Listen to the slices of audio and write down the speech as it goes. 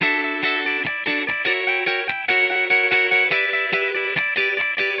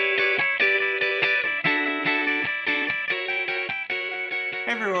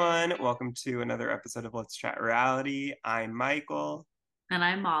welcome to another episode of Let's Chat Reality. I'm Michael. And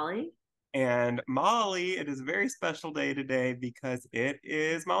I'm Molly. And Molly, it is a very special day today because it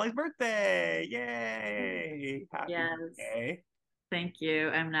is Molly's birthday. Yay! Happy Yes, birthday. thank you.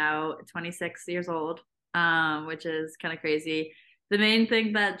 I'm now 26 years old, which is kind of crazy. The main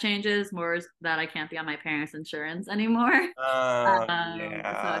thing that changes more is that I can't be on my parents' insurance anymore. So I have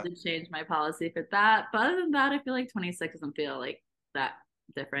Yeah. to change my policy for that. But other than that, I feel like 26 doesn't feel like that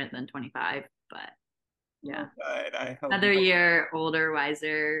different than 25. But yeah, Well, good. I hope another year older,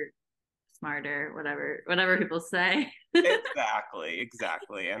 wiser, smarter, whatever people say. exactly.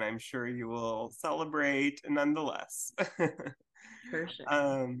 And I'm sure you will celebrate nonetheless. For sure.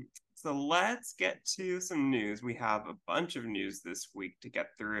 Um, so let's get to some news. We have a bunch of news this week to get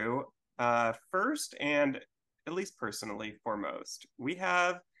through. First, and at least personally foremost, we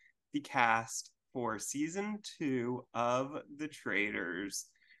have the cast for season 2 of The Traitors.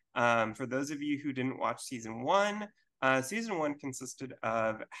 For those of you who didn't watch season 1 consisted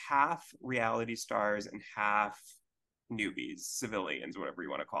of half reality stars and half newbies, civilians, whatever you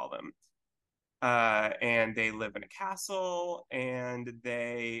want to call them. And they live in a castle, and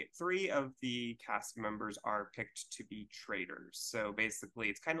three of the cast members are picked to be traitors. So basically,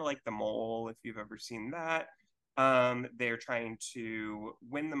 it's kind of like The Mole, if you've ever seen that. They're trying to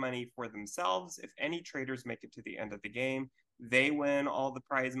win the money for themselves. If any traitors make it to the end of the game, they win all the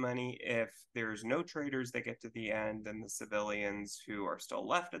prize money. If there's no traitors that get to the end, then the civilians who are still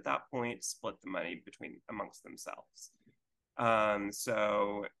left at that point split the money between amongst themselves.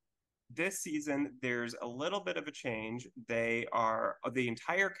 So this season there's a little bit of a change. The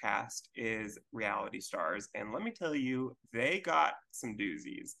entire cast is reality stars, and let me tell you, they got some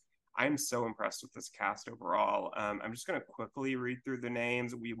doozies. I'm so impressed with this cast overall. I'm just going to quickly read through the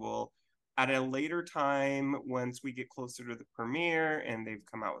names. We will, at a later time, once we get closer to the premiere and they've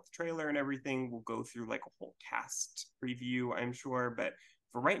come out with the trailer and everything, we'll go through like a whole cast preview, I'm sure. But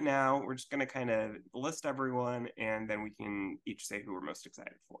for right now, we're just going to kind of list everyone, and then we can each say who we're most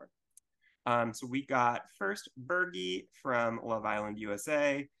excited for. So we got first Bergie from Love Island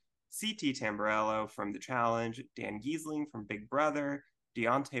USA, CT Tamburello from The Challenge, Dan Giesling from Big Brother,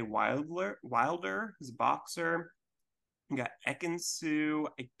 Deontay Wilder, who's a boxer. We got Ekin-Su,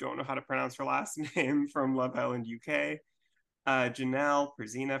 I don't know how to pronounce her last name, from Love Island UK, Janelle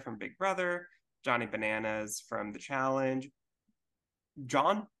Perzina from Big Brother, Johnny Bananas from The Challenge,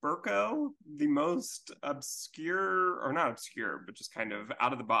 John Burko, the most obscure, or not obscure, but just kind of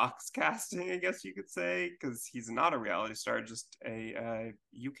out of the box casting, I guess you could say, because he's not a reality star, just a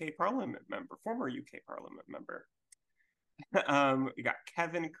UK Parliament member, former UK Parliament member. We got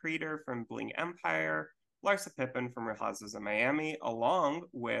Kevin Creeder from Bling Empire, Larsa Pippen from Real Houses of Miami, along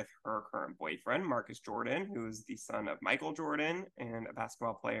with her current boyfriend, Marcus Jordan, who is the son of Michael Jordan and a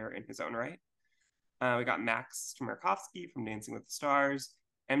basketball player in his own right. We got Max Tmerkovsky from Dancing with the Stars,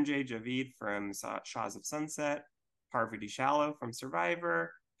 MJ Javid from Shaws of Sunset, Parvati Shallow from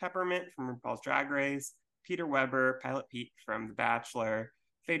Survivor, Peppermint from RuPaul's Drag Race, Peter Weber, Pilot Pete from The Bachelor,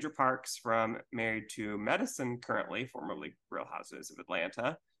 Phaedra Parks from Married to Medicine currently, formerly Real Houses of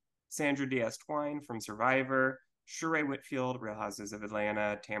Atlanta, Sandra Diaz-Twine from Survivor, Sheree Whitfield, Real Houses of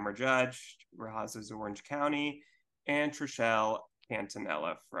Atlanta, Tamra Judge, Real Houses of Orange County, and Trishelle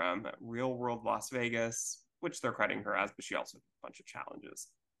Cantanella from Real World Las Vegas, which they're crediting her as, but she also did a bunch of challenges.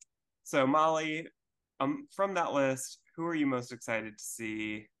 So, Molly, from that list, who are you most excited to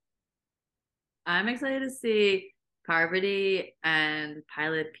see? I'm excited to see Parvati and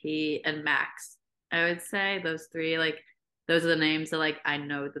Pilot P and Max. I would say those three, like those are the names that like I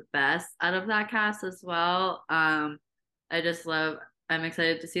know the best out of that cast as well. I just love I'm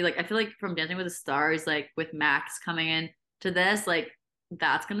excited to see like I feel like from Dancing with the Stars, like with Max coming in to this, like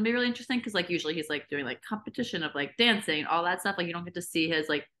that's gonna be really interesting because like usually he's like doing like competition of like dancing and all that stuff. Like you don't get to see his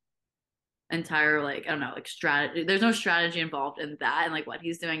like entire like I don't know like strategy. There's no strategy involved in that and like what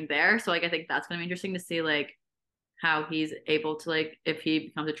he's doing there. So like I think that's gonna be interesting to see like how he's able to like if he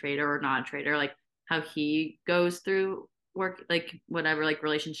becomes a trader or not a trader, like how he goes through work like whatever like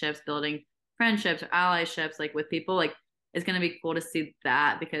relationships, building friendships or allyships like with people like it's gonna be cool to see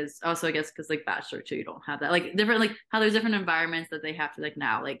that because also I guess because like Bachelor too, you don't have that like different like how there's different environments that they have to like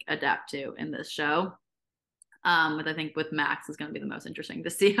now like adapt to in this show. But I think with Max is going to be the most interesting to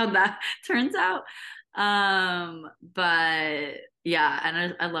see how that turns out. But yeah,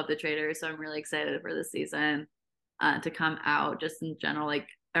 and I love the Traders, so I'm really excited for this season to come out. Just in general, like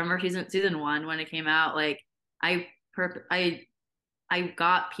I remember season 1 when it came out, like I perp I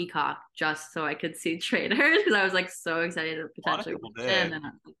got Peacock just so I could see Traders because I was like so excited to A lot of potentially people watch it, and did. then I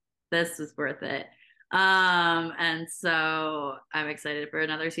was like, this is worth it. And so I'm excited for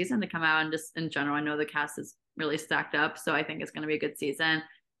another season to come out. And just in general, I know the cast is really stacked up, so I think it's going to be a good season.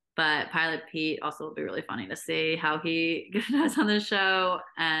 But Pilot Pete also will be really funny to see how he does on the show,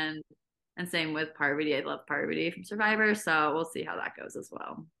 and same with Parvati. I love Parvati from Survivor, so we'll see how that goes as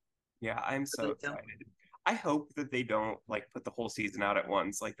well. Yeah, I'm so excited. I hope that they don't like put the whole season out at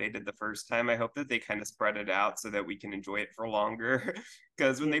once like they did the first time. I hope that they kind of spread it out so that we can enjoy it for longer.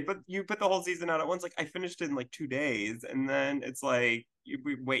 Because when Yeah. you put the whole season out at once, like I finished it in like 2 days, and then it's like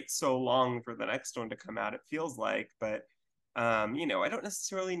we wait so long for the next one to come out. It feels like, but I don't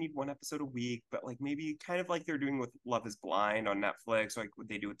necessarily need one episode a week, but like maybe kind of like they're doing with Love Is Blind on Netflix, like what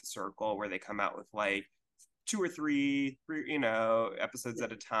they do with The Circle, where they come out with like two or three, episodes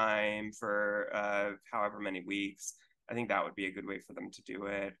at a time for however many weeks. I think that would be a good way for them to do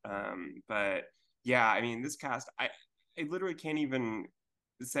it. But yeah, I mean, this cast, I literally can't even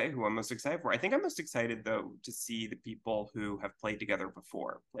say who I'm most excited for. I think I'm most excited though to see the people who have played together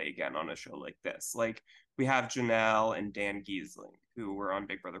before play again on a show like this. Like we have Janelle and Dan Giesling, who were on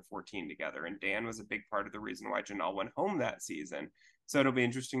Big Brother 14 together, and Dan was a big part of the reason why Janelle went home that season. So it'll be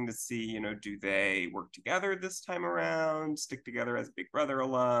interesting to see, do they work together this time around, stick together as a Big Brother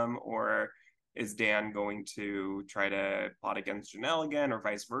alum, or is Dan going to try to plot against Janelle again, or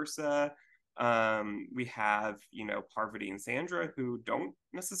vice versa? We have, Parvati and Sandra, who don't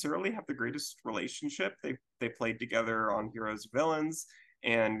necessarily have the greatest relationship. They played together on Heroes Villains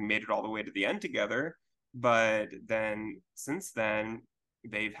and made it all the way to the end together. But then since then,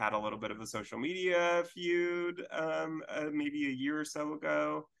 they've had a little bit of a social media feud maybe a year or so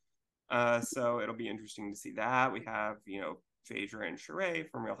ago. So it'll be interesting to see that. We have, Phaedra and Sheree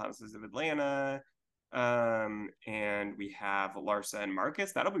from Real Houses of Atlanta. And we have Larsa and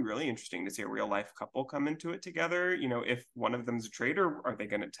Marcus. That'll be really interesting to see a real life couple come into it together. If one of them's a traitor, are they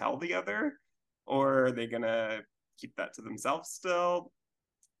going to tell the other? Or are they going to keep that to themselves still?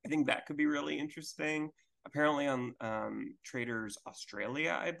 I think that could be really interesting. Apparently, on Traders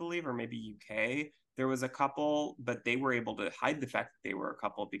Australia, I believe, or maybe UK, there was a couple, but they were able to hide the fact that they were a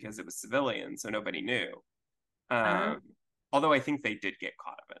couple because it was civilian, so nobody knew. Uh, Um, Although I think they did get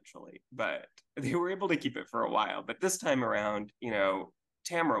caught eventually, but they were able to keep it for a while. But this time around,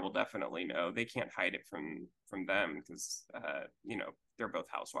 Tamara will definitely know. They can't hide it from them because they're both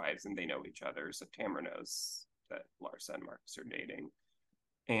housewives and they know each other. So Tamara knows that Larsa and Marcus are dating.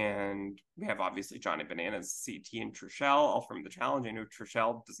 And we have obviously Johnny Bananas, CT, and Trishelle, all from the challenge. I know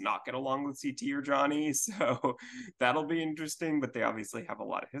Trishelle does not get along with CT or Johnny, so that'll be interesting. But they obviously have a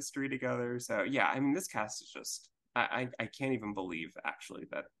lot of history together. So yeah, I mean, this cast is just I can't even believe actually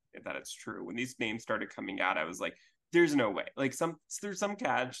that it's true. When these names started coming out, I was like, there's no way. Like there's some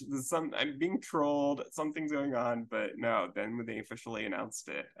catch, there's some I'm being trolled, something's going on, but no. Then when they officially announced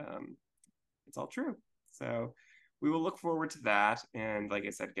it, it's all true. So we will look forward to that. And like I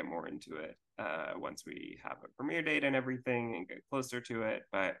said, get more into it once we have a premiere date and everything and get closer to it.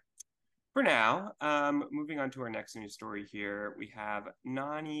 But for now, moving on to our next news story here, we have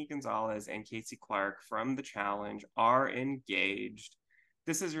Nany Gonzalez and Casey Clark from The Challenge are engaged.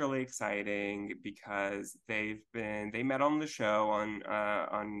 This is really exciting because they met on the show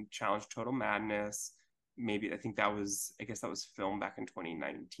on Challenge Total Madness. Maybe I guess that was filmed back in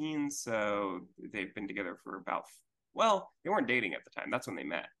 2019. So they've been together for well, they weren't dating at the time. That's when they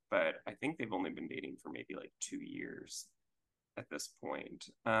met, but I think they've only been dating for maybe like 2 years at this point.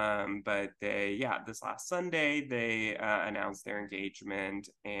 But this last Sunday, they announced their engagement,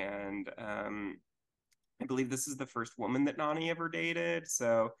 and I believe this is the first woman that Nany ever dated.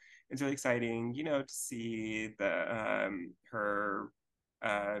 So it's really exciting, to see her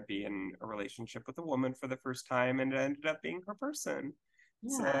be in a relationship with a woman for the first time, and it ended up being her person.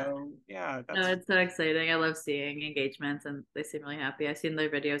 yeah. So yeah, No, that's it's so exciting. I love seeing engagements and they seem really happy. I've seen their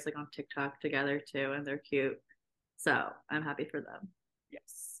videos like on TikTok together too, and they're cute. So I'm happy for them.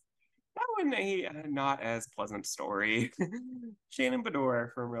 yes. That one a not as pleasant story. Shannon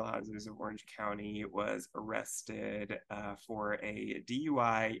Bedore from Real Houses of Orange County was arrested for a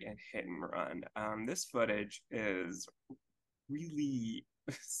DUI and hit and run. This footage is really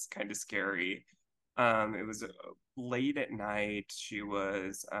kind of scary. It was late at night. She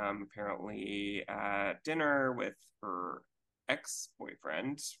was apparently at dinner with her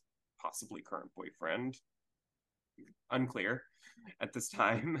ex-boyfriend, possibly current boyfriend, unclear at this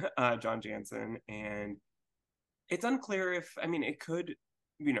time, John Jansen. And it's unclear if, I mean, it could,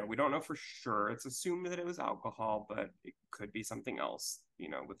 we don't know for sure. It's assumed that it was alcohol, but it could be something else,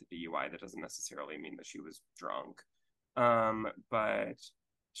 with the DUI. That doesn't necessarily mean that she was drunk. But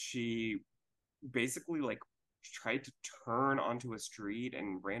she basically like tried to turn onto a street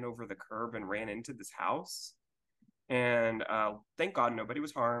and ran over the curb and ran into this house. And thank God nobody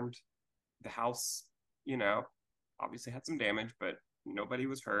was harmed. The house, you know, obviously had some damage, but nobody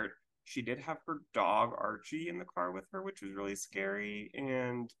was hurt. She did have her dog Archie in the car with her, which was really scary.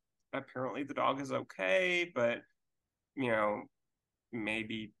 And apparently the dog is okay, but you know,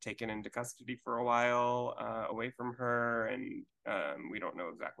 maybe taken into custody for a while away from her. And we don't know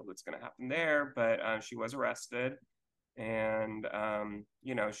exactly what's going to happen there, but she was arrested. And,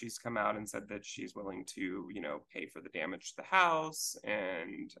 you know, she's come out and said that she's willing to, you know, pay for the damage to the house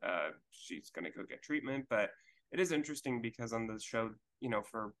and she's going to go get treatment. But it is interesting because on the show, you know,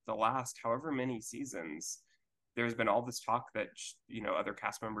 for the last however many seasons, there's been all this talk that, you know, other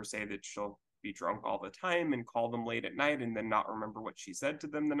cast members say that she'll be drunk all the time and call them late at night and then not remember what she said to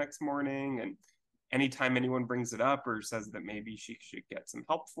them the next morning. And anytime anyone brings it up or says that maybe she should get some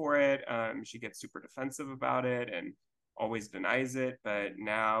help for it, she gets super defensive about it and always denies it. But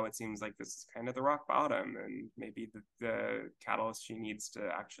now it seems like this is kind of the rock bottom and maybe the catalyst she needs to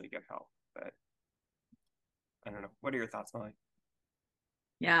actually get help. But I don't know. What are your thoughts, Molly?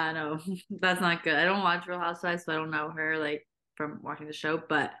 Yeah, no, that's not good. I don't watch Real Housewives, so I don't know her like from watching the show,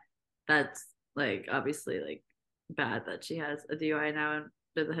 but that's like obviously like bad that she has a DUI now and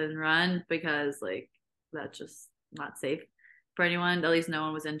did the hit and run because like that's just not safe for anyone. At least no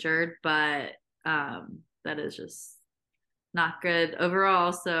one was injured, but that is just not good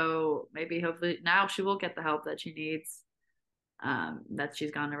overall. So maybe hopefully now she will get the help that she needs. That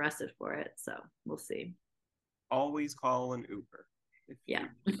she's gotten arrested for it. So we'll see. Always call an Uber if Yeah.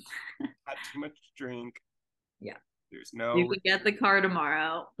 you had too much to drink. Yeah. There's no You could get the car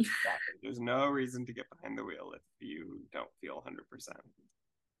tomorrow. exactly. There's no reason to get behind the wheel if you don't feel 100%.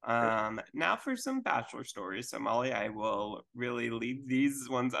 Now for some Bachelor stories. So Molly, I will really leave these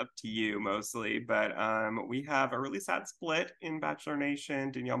ones up to you mostly, but we have a really sad split in Bachelor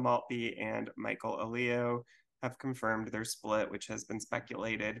Nation. Danielle Maltby and Michael Aleo have confirmed their split, which has been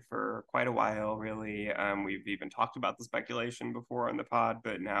speculated for quite a while, really. We've even talked about the speculation before on the pod,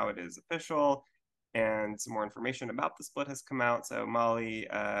 but now it is official and some more information about the split has come out. So Molly,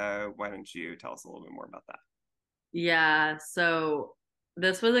 why don't you tell us a little bit more about that? Yeah. So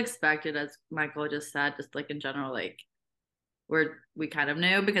this was expected, as Michael just said, just like in general, like we kind of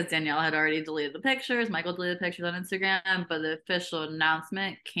knew because Danielle had already deleted the pictures. Michael deleted pictures on Instagram, but the official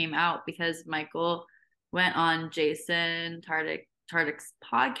announcement came out because Michael went on Jason Tartick's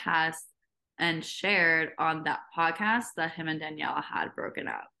podcast and shared on that podcast that him and Danielle had broken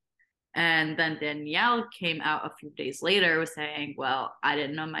up. And then Danielle came out a few days later was saying, well, I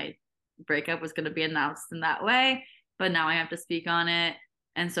didn't know my breakup was going to be announced in that way, but now I have to speak on it.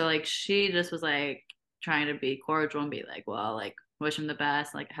 And so like she just was like trying to be cordial and be like, well, like wish him the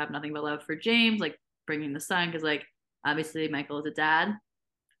best, like have nothing but love for James, like bringing the son because like obviously Michael is a dad.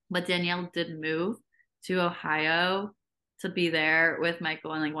 But Danielle did move to Ohio to be there with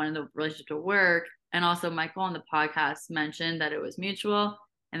Michael and like wanted the relationship to work. And also Michael on the podcast mentioned that it was mutual.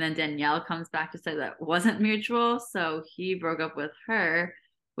 And then Danielle comes back to say that wasn't mutual. So he broke up with her,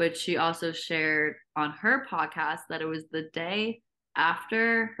 which she also shared on her podcast that it was the day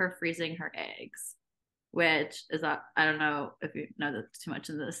after her freezing her eggs, which is, I don't know if you know that too much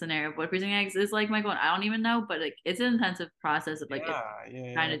in the scenario of what freezing eggs is like, Michael. And I don't even know, but like it's an intensive process of like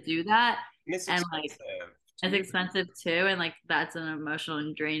trying to do that. And it's And expensive. like, it's expensive too. And like, that's an emotional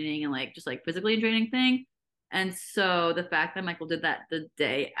and draining and like just like physically draining thing. And so the fact that Michael did that the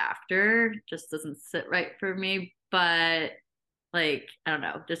day after just doesn't sit right for me. But like, I don't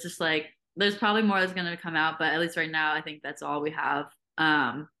know, just like there's probably more that's gonna come out, but at least right now I think that's all we have.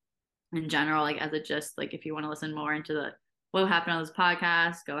 In general, like as a just like if you want to listen more into the what happened on this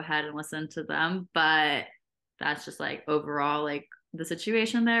podcast, go ahead and listen to them. But that's just like overall like the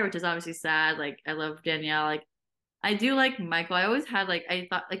situation there, which is obviously sad. Like I love Danielle. Like I do like Michael. I always had like I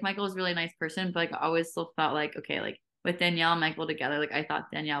thought like Michael was a really nice person, but like I always still felt like okay, like with Danielle and Michael together, like I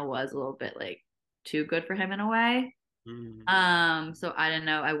thought Danielle was a little bit like too good for him in a way. So I didn't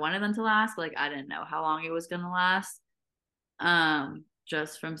know. I wanted them to last, but like I didn't know how long it was gonna last.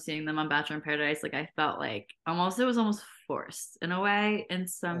 Just from seeing them on Bachelor in Paradise, like I felt like almost it was almost forced in a way in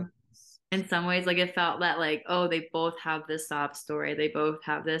some ways. Like it felt that like, oh, they both have this sob story. They both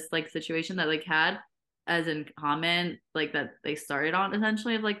have this like situation that like had as in common, like that they started on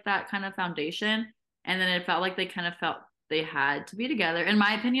essentially of like that kind of foundation. And then it felt like they kind of felt they had to be together. In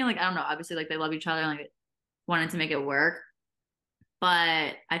my opinion, like I don't know, obviously like they love each other and like wanted to make it work.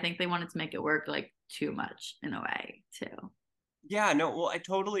 But I think they wanted to make it work like too much in a way too. Yeah, no, well, I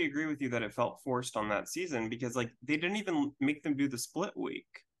totally agree with you that it felt forced on that season because like they didn't even make them do the split week.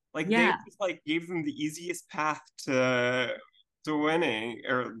 Like they Yeah. just like gave them the easiest path to winning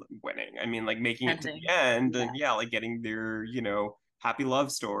or winning. I mean, like making it to Ending. the end Yeah. and yeah, like getting their, happy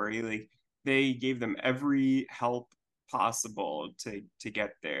love story. Like they gave them every help possible to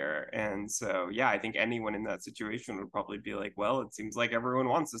get there. And so yeah, I think anyone in that situation would probably be like, well, it seems like everyone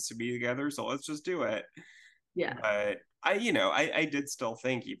wants us to be together, so let's just do it. Yeah. But I did still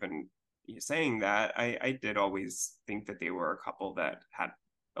think, even saying that, I did always think that they were a couple that had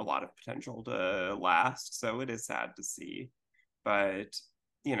a lot of potential to last. So it is sad to see. But,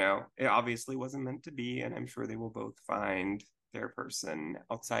 it obviously wasn't meant to be. And I'm sure they will both find their person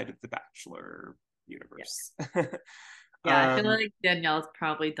outside of the Bachelor Yeah. universe. Yeah. I feel um, like Danielle's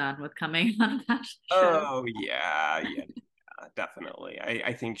probably done with coming on a fashion show. oh, yeah, yeah, definitely.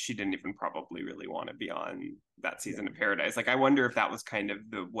 I think she didn't even probably really want to be on that Yeah. season of Paradise. Like I wonder if that was kind of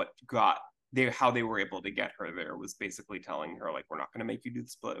what got how they were able to get her there, was basically telling her like, we're not going to make you do the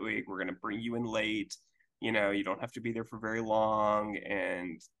split week. We're going to bring you in late. You don't have to be there for very long,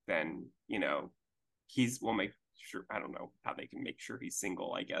 and then we'll make sure. I don't know how they can make sure he's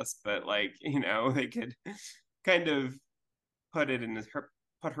single, I guess, but like they could kind of put it in her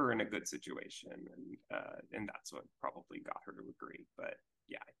put her in a good situation, and that's what probably got her to agree. But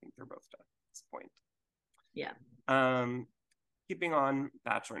yeah, I think they're both done at this point. Yeah. Um, Keeping on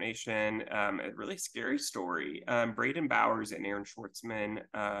Bachelor Nation, a really scary story. Braden Bowers and Aaron Schwartzman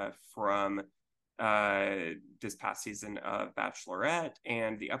from uh, this past season of Bachelorette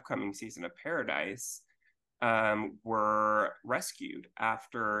and the upcoming season of Paradise were rescued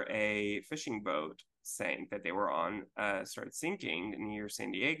after a fishing boat sank that they were on started sinking near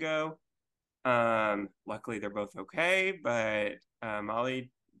San Diego. Luckily, they're both okay, but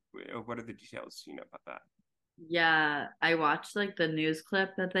Molly, what are the details you know about that? Yeah, I watched like the news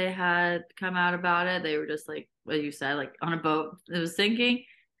clip that they had come out about it. They were just like what you said, like on a boat. It was sinking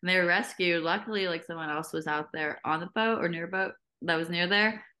and they were rescued. Luckily, like someone else was out there on the boat or near a boat that was near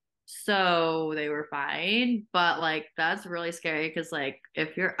there. So they were fine. But like that's really scary because like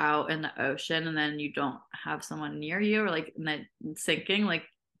if you're out in the ocean and then you don't have someone near you or like and then sinking, like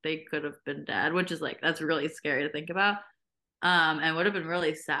they could have been dead, which is like that's really scary to think about. And would have been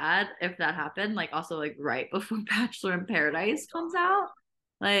really sad if that happened, like also like right before Bachelor in Paradise comes out.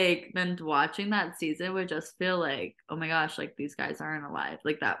 Like then watching that season would just feel like, oh my gosh, like these guys aren't alive.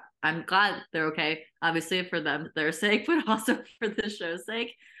 Like that. I'm glad they're okay. Obviously for them, their sake, but also for the show's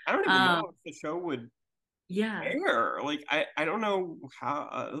sake. I don't even Um, know if the show would yeah, air. Like I don't know how.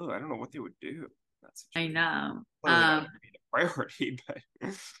 I don't know what they would do in that I situation. know. Clearly, that would be the priority, but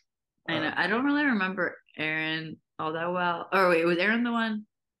I uh, know. I don't really remember Aaron all that well. Or wait, was Aaron the one?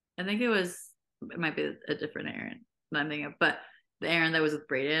 I think it was. It might be a different Aaron that I'm thinking of, but the Aaron that was with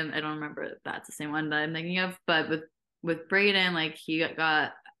Brayden, I don't remember if that's the same one that I'm thinking of. But with Brayden, like he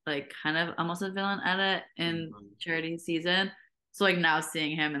got like kind of almost a villain edit in Charity season. So like now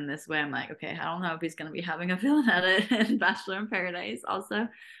seeing him in this way, I'm like, okay, I don't know if he's gonna be having a villain edit in Bachelor in Paradise. Also,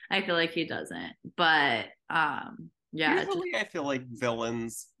 I feel like he doesn't. But yeah, just usually I feel like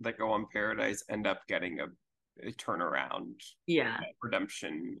villains that go on Paradise end up getting a turnaround, yeah,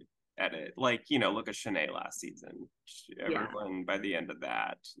 redemption edit. Like, look at Shanae last season. yeah. Everyone by the end of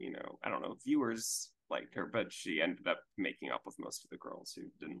that, I don't know if viewers liked her, but she ended up making up with most of the girls who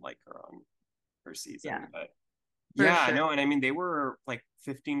didn't like her on her Yeah, season. But for yeah, sure. no, and I mean they were like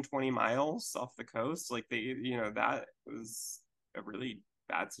 15, 20 miles off the coast. Like that was a really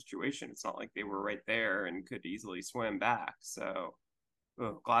bad situation. It's not like they were right there and could easily swim back. So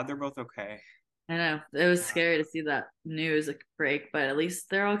glad they're both okay. I know. It was scary to see that news like break, but at least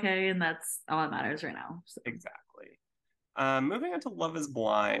they're okay, and that's all that matters right now. So Exactly. Moving on to Love is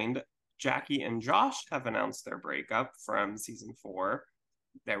Blind, Jackie and Josh have announced their breakup from season 4.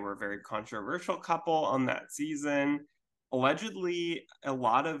 They were a very controversial couple on that season. Allegedly, a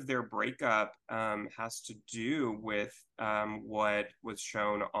lot of their breakup has to do with what was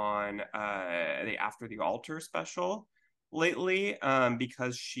shown on the After the Altar special lately,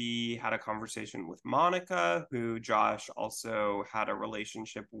 because she had a conversation with Monica, who Josh also had a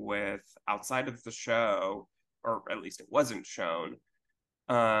relationship with outside of the show, or at least it wasn't shown.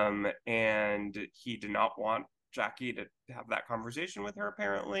 And he did not want Jackie to have that conversation with her,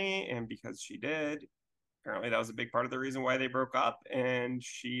 apparently. And because she did, apparently that was a big part of the reason why they broke up. And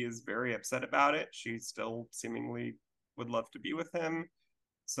she is very upset about it. She still seemingly would love to be with him.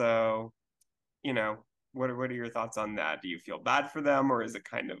 So, you know, what are your thoughts on that? Do you feel bad for them, or is it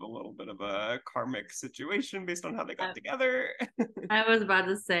kind of a little bit of a karmic situation based on how they got I, together? I was about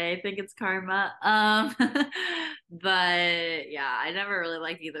to say, I think it's karma. But yeah, I never really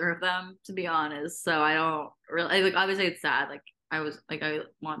liked either of them, to be honest. So I don't really like. Obviously, it's sad. Like I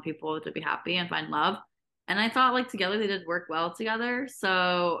want people to be happy and find love. And I thought like together they did work well together.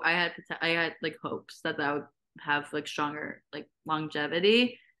 So I had like hopes that that would have like stronger like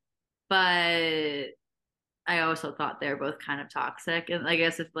longevity. But I also thought they were both kind of toxic. And I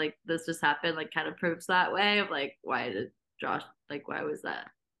guess if like this just happened, like kind of proves that way of like Josh why was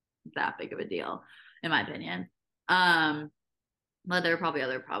that big of a deal, in my opinion. But there are probably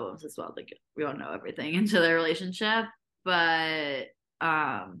other problems as well. Like we don't know everything into their relationship. But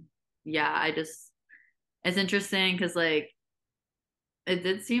yeah, it's interesting because like it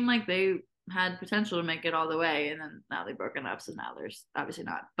did seem like they had potential to make it all the way, and then now they've broken up, so now there's obviously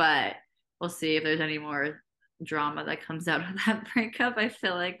not. But we'll see if there's any more drama that comes out of that breakup. I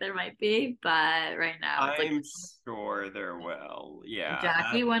feel like there might be, but right now it's like I'm sure there will. Yeah.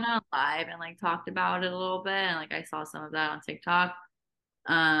 Jackie went on live and like talked about it a little bit, and like I saw some of that on TikTok.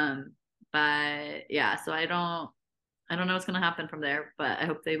 Um, but yeah, so I don't know what's gonna happen from there, but I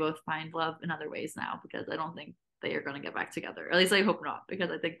hope they both find love in other ways now because I don't think they are gonna get back together. At least I hope not, because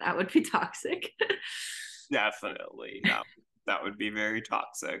I think that would be toxic. Definitely. That would be very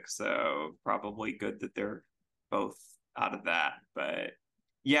toxic. So probably good that they're both out of that. But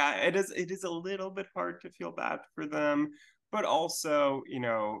yeah, it is a little bit hard to feel bad for them. But also,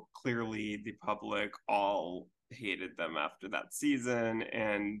 clearly the public all hated them after that season.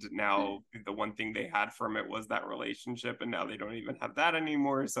 And now the one thing they had from it was that relationship. And now they don't even have that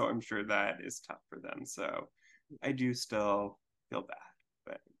anymore. So I'm sure that is tough for them. So I do still feel bad,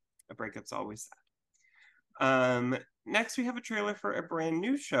 but a breakup's always sad. Next, we have a trailer for a brand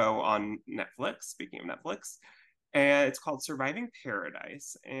new show on Netflix. Speaking of Netflix, and it's called Surviving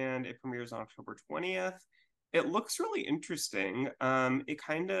Paradise, and it premieres on October 20th. It looks really interesting. It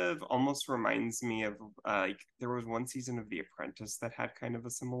kind of almost reminds me of like there was one season of The Apprentice that had kind of a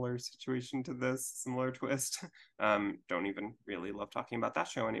similar situation to this, similar twist. Don't even really love talking about that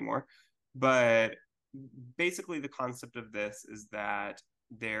show anymore, but basically the concept of this is that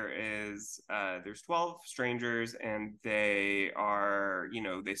there's 12 strangers, and they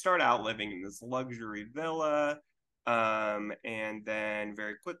start out living in this luxury villa, and then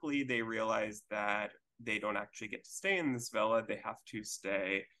very quickly they realize that they don't actually get to stay in this villa. They have to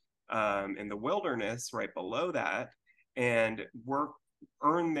stay in the wilderness right below that and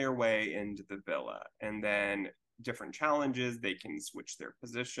earn their way into the villa. And then different challenges, they can switch their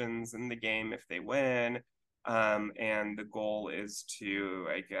positions in the game if they win. And the goal is to,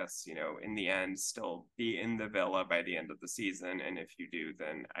 I guess, in the end, still be in the villa by the end of the season. And if you do,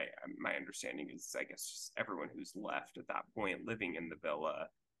 then my understanding is, I guess, just everyone who's left at that point living in the villa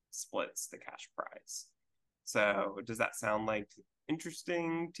splits the cash prize. So does that sound like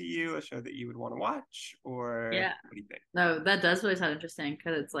interesting to you, a show that you would want to watch, or Yeah. what do you think? No, that does really sound interesting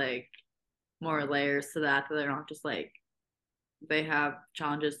because it's like more layers to that they're not just like they have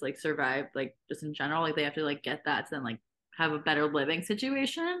challenges to, like survive like just in general. Like they have to like get that to then like have a better living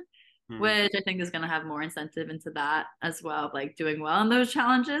situation, which I think is gonna have more incentive into that as well, like doing well in those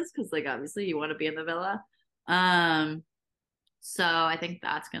challenges because like obviously you want to be in the villa. So I think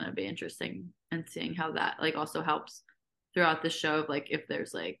that's gonna be interesting and seeing how that like also helps throughout the show of like if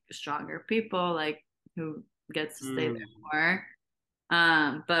there's like stronger people like who gets to stay there more.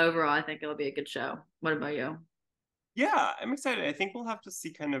 But overall I think it'll be a good show. What about you? Yeah, I'm excited. I think we'll have to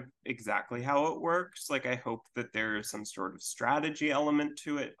see kind of exactly how it works. Like, I hope that there's some sort of strategy element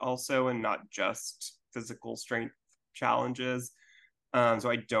to it also, and not just physical strength challenges. So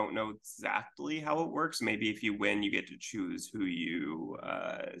I don't know exactly how it works. Maybe if you win, you get to choose who you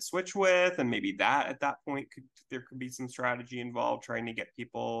switch with, and maybe that at that point there could be some strategy involved, trying to get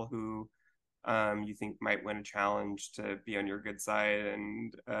people who you think might win a challenge to be on your good side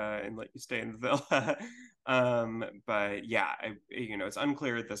and let you stay in the villa. But yeah, it's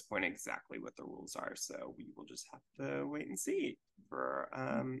unclear at this point exactly what the rules are, so we will just have to wait and see for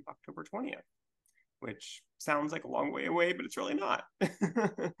October 20th, which sounds like a long way away, but it's really not.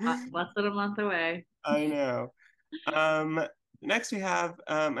 Less than a month away. I know. Um, Next, we have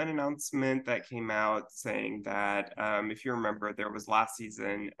an announcement that came out saying that if you remember, there was last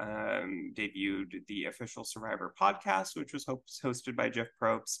season debuted the official Survivor podcast, which was hosted by Jeff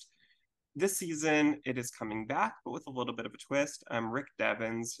Probst. This season, it is coming back, but with a little bit of a twist. Rick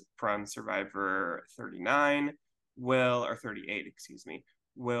Devens from Survivor 39 or 38, excuse me,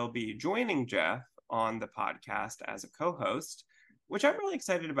 will be joining Jeff on the podcast as a co-host, which I'm really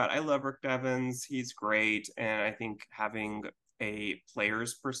excited about. I love Rick Devens. He's great. And I think having a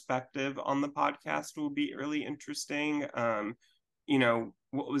player's perspective on the podcast will be really interesting.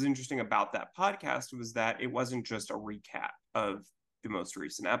 What was interesting about that podcast was that it wasn't just a recap of the most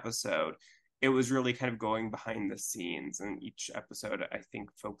recent episode. it was really kind of going behind the scenes, and each episode I think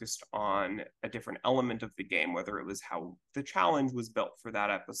focused on a different element of the game, whether it was how the challenge was built for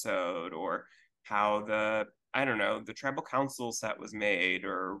that episode, or how the, I don't know, the tribal council set was made,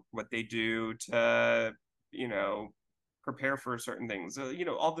 or what they do to, you know, prepare for certain things. You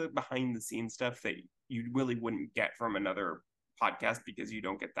know, all the behind the scenes stuff that you really wouldn't get from another podcast because you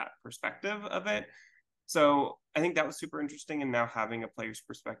don't get that perspective of it. So I think that was super interesting, and now having a player's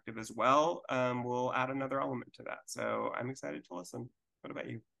perspective as well will add another element to that. So I'm excited to listen. What about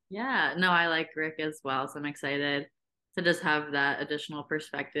you? Yeah, no, I like Rick as well, so I'm excited to just have that additional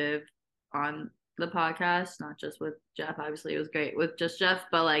perspective on the podcast, not just with Jeff. Obviously, it was great with just Jeff,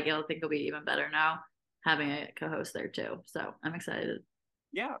 but like I think it'll be even better now having a co-host there too. So I'm excited.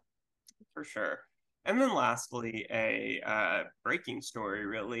 Yeah, for sure. And then lastly, a breaking story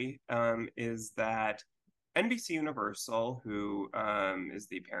really is that NBC Universal, who is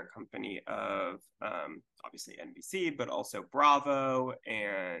the parent company of obviously NBC, but also Bravo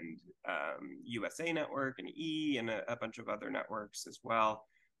and USA Network and E and a bunch of other networks as well,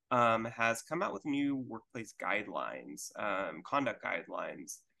 has come out with new workplace guidelines, conduct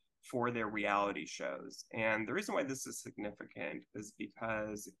guidelines for their reality shows. And the reason why this is significant is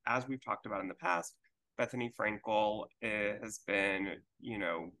because, as we've talked about in the past, Bethany Frankel has been, you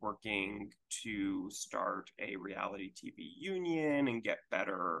know, working to start a reality TV union and get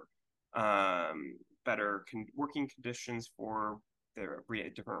better, working conditions for their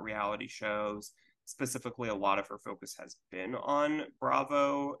different reality shows. Specifically, a lot of her focus has been on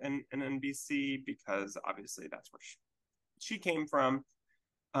Bravo and NBC because obviously that's where she came from.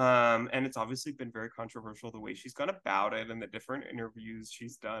 And it's obviously been very controversial the way she's gone about it and the different interviews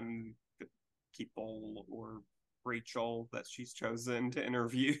she's done, the people or Rachel that she's chosen to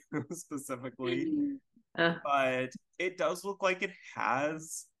interview specifically. But it does look like it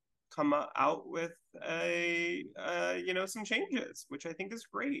has come out with you know, some changes, which I think is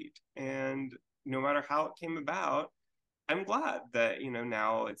great. And no matter how it came about, I'm glad that, you know,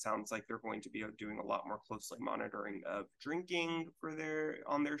 now it sounds like they're going to be doing a lot more closely monitoring of drinking for their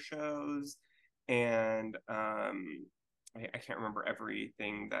shows. And I can't remember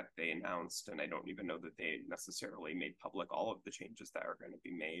everything that they announced, and I don't even know that they necessarily made public all of the changes that are going to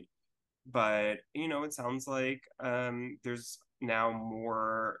be made. But, you know, it sounds like there's now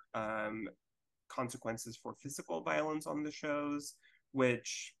more consequences for physical violence on the shows,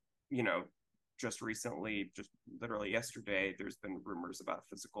 which, you know, just recently, just literally yesterday, there's been rumors about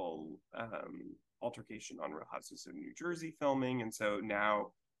physical altercation on Real Houses of New Jersey filming. And so now,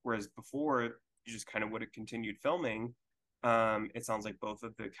 whereas before you just kind of would have continued filming, it sounds like both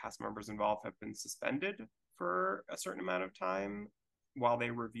of the cast members involved have been suspended for a certain amount of time while they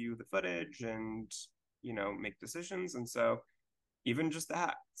review the footage and, you know, make decisions. And so even just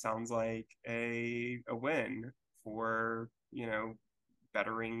that sounds like a win for, you know,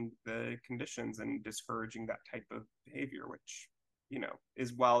 bettering the conditions and discouraging that type of behavior, which, you know,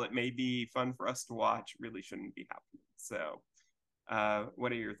 is, while it may be fun for us to watch, really shouldn't be happening. So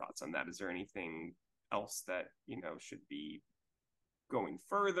what are your thoughts on that? Is there anything else that, you know, should be going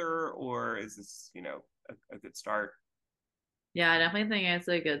further, or is this, you know, a good start? Yeah, I definitely think it's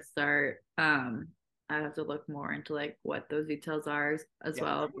a good start. I have to look more into like what those details are as Yeah, I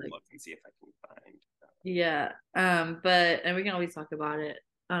well. would Like, look and see if I can find. yeah. But and we can always talk about it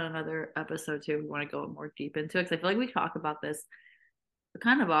on another episode too. If we want to go more deep into it because I feel like we talk about this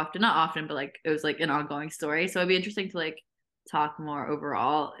kind of often, not often, but like it was like an ongoing story. So it'd be interesting to like talk more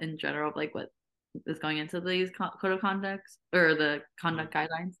overall in general of like what is going into these code of conduct or the conduct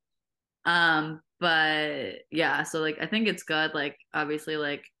guidelines. But yeah, so like I think it's good. Like obviously,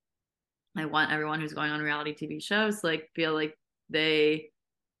 like I want everyone who's going on reality TV shows to, like feel like they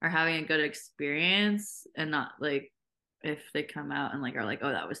are having a good experience and not like if they come out and like are like,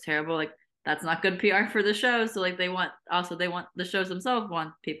 oh, that was terrible, like that's not good PR for the show. So like they want the shows themselves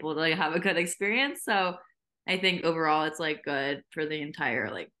want people to like have a good experience. So I think overall it's like good for the entire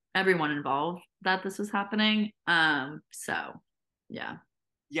like everyone involved that this is happening. So yeah.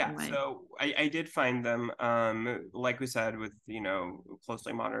 Yeah, My so I did find them, like we said, with, you know,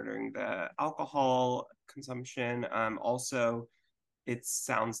 closely monitoring the alcohol consumption. Also, it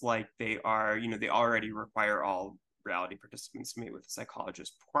sounds like they are, you know, they already require all reality participants to meet with a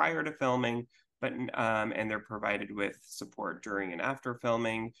psychologist prior to filming, but and they're provided with support during and after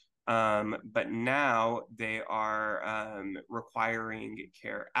filming. But now they are requiring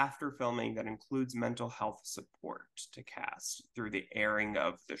care after filming that includes mental health support to cast through the airing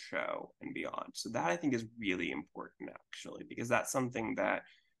of the show and beyond. So that I think is really important, actually, because that's something that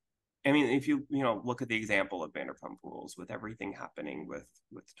I mean, if you look at the example of Vanderpump Rules with everything happening with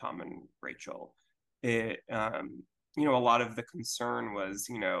Tom and Rachel, it a lot of the concern was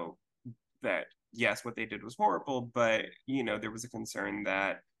that yes, what they did was horrible, but there was a concern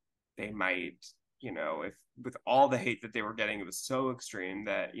that they might if with all the hate that they were getting, it was so extreme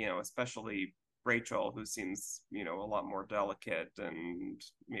that especially Rachel, who seems a lot more delicate and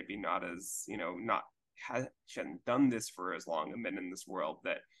maybe not as not she hadn't done this for as long and been in this world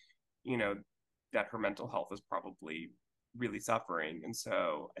that you know, that her mental health is probably really suffering. And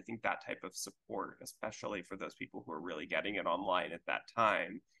so I think that type of support, especially for those people who are really getting it online at that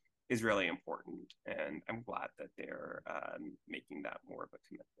time, is really important. And I'm glad that they're making that more of a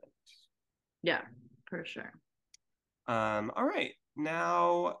commitment. Yeah, for sure. All right.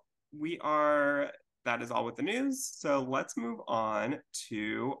 Now that is all with the news. So let's move on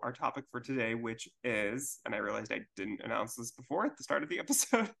to our topic for today, which is, and I realized I didn't announce this before at the start of the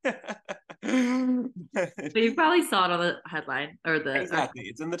episode. But you probably saw it on the headline or Exactly.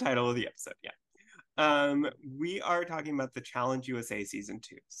 It's in the title of the episode. Yeah. We are talking about the Challenge USA season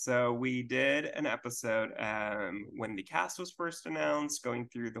 2. So we did an episode when the cast was first announced, going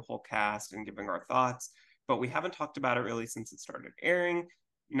through the whole cast and giving our thoughts, but we haven't talked about it really since it started airing.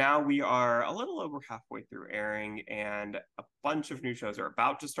 Now we are a little over halfway through airing, and a bunch of new shows are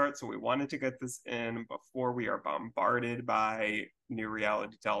about to start. So we wanted to get this in before we are bombarded by new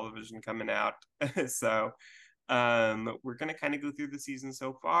reality television coming out. So we're going to kind of go through the season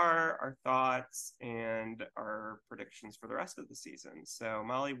so far, our thoughts, and our predictions for the rest of the season. So,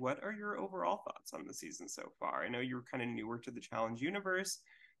 Molly, what are your overall thoughts on the season so far? I know you were kind of newer to the Challenge universe.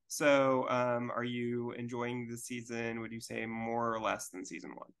 So, are you enjoying the season? Would you say more or less than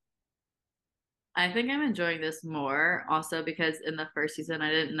season 1? I think I'm enjoying this more also because in the first season, I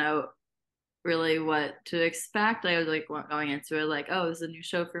didn't know really what to expect. I was like going into it like, oh, this is a new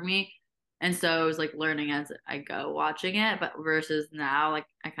show for me. And so I was like learning as I go watching it. But versus now, like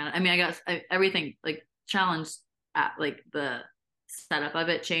I mean, everything like challenged at like the setup of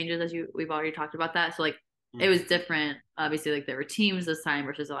it changes as we've already talked about that. So like it was different. Obviously, like there were teams this time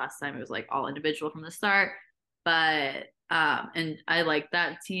versus the last time it was like all individual from the start. But and I like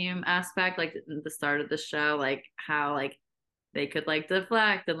that team aspect, like the start of the show, like how like they could like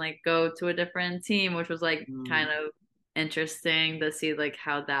deflect and like go to a different team, which was like kind of interesting to see like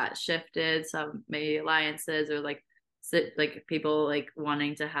how that shifted some maybe alliances or like people like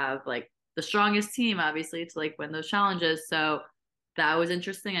wanting to have like the strongest team obviously to like win those challenges. So that was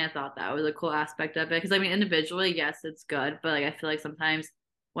interesting. I thought that was a cool aspect of it because I mean individually, yes, it's good, but like I feel like sometimes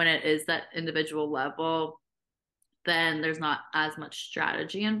when it is that individual level, then there's not as much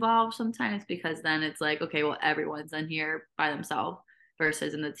strategy involved sometimes because then it's like, okay, well, everyone's in here by themselves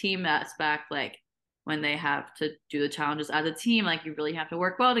versus in the team aspect, like when they have to do the challenges as a team, like you really have to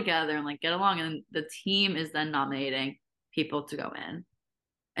work well together and like get along. And the team is then nominating people to go in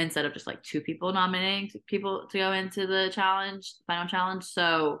instead of just like two people nominating people to go into the challenge, final challenge.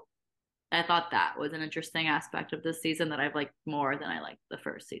 So I thought that was an interesting aspect of this season that I've liked more than I liked the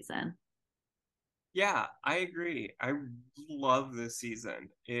first season. Yeah, I agree. I love this season.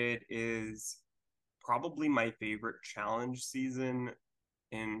 It is probably my favorite challenge season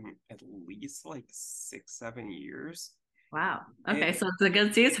in at least like 6, 7 years. Wow. Okay, It, so it's a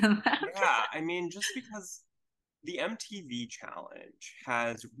good season. yeah, I mean, just because the MTV challenge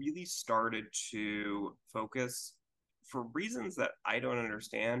has really started to focus, for reasons that I don't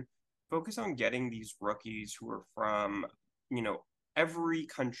understand, focus on getting these rookies who are from, you know, every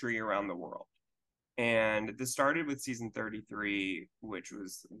country around the world. And this started with season 33, which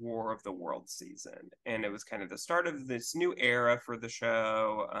was War of the Worlds season. And it was kind of the start of this new era for the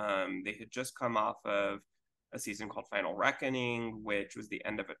show. They had just come off of a season called Final Reckoning, which was the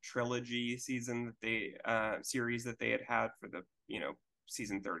end of a trilogy season that they series that they had for the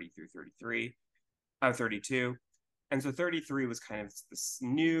season 30 through 33, 32. And so 33 was kind of this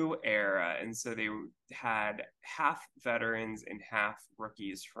new era. And so they had half veterans and half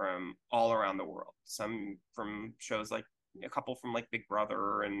rookies from all around the world. Some from shows like a couple from like Big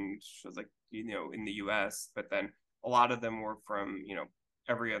Brother and shows like, in the US, but then a lot of them were from,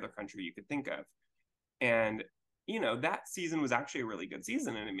 every other country you could think of. And that season was actually a really good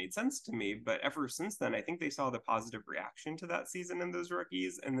season and it made sense to me. But ever since then, I think they saw the positive reaction to that season and those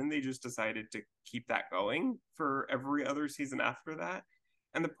rookies. And then they just decided to keep that going for every other season after that.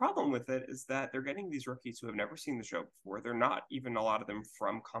 And the problem with it is that they're getting these rookies who have never seen the show before. They're not even a lot of them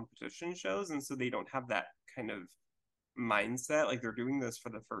from competition shows. And so they don't have that kind of mindset. Like they're doing this for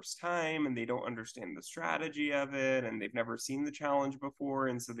the first time and they don't understand the strategy of it. And they've never seen the challenge before.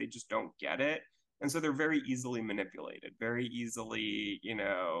 And so they just don't get it. And so they're very easily manipulated, very easily,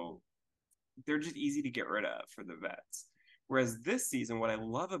 they're just easy to get rid of for the vets. Whereas this season, what I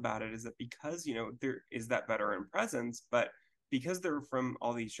love about it is that because, there is that veteran presence, but because they're from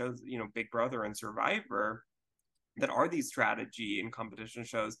all these shows, Big Brother and Survivor, that are these strategy and competition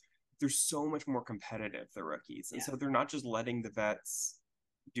shows, they're so much more competitive, the rookies. And so they're not just letting the vets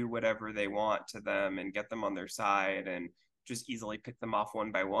do whatever they want to them and get them on their side and just easily pick them off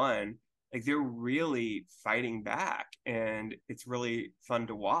one by one. Like they're really fighting back, and it's really fun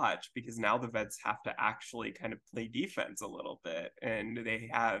to watch because now the vets have to actually kind of play defense a little bit, and they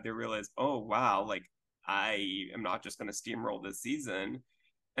realize, oh wow, like I am not just going to steamroll this season.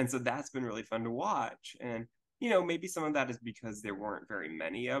 And so that's been really fun to watch. And maybe some of that is because there weren't very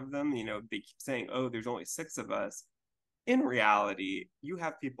many of them. They keep saying, oh, there's only 6 of us. In reality, you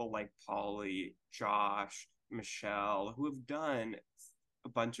have people like Paulie, Josh, Michelle, who have done a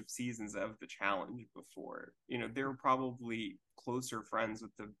bunch of seasons of the challenge before. They're probably closer friends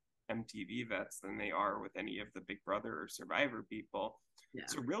with the MTV vets than they are with any of the Big Brother or Survivor people. Yeah.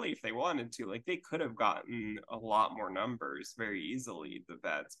 So really, if they wanted to, like, they could have gotten a lot more numbers very easily, the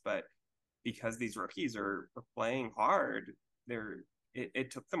vets. But because these rookies are playing hard,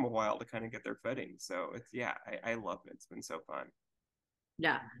 it took them a while to kind of get their footing. So I love it. It's been so fun.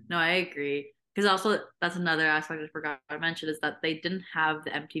 Yeah, no, I agree. Because also that's another aspect I forgot to mention is that they didn't have the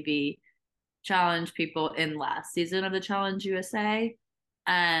MTV challenge people in last season of the Challenge USA.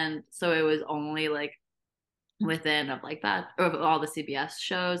 And so it was only like within of like that of all the CBS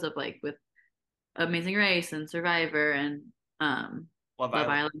shows of like with Amazing Race and Survivor and Love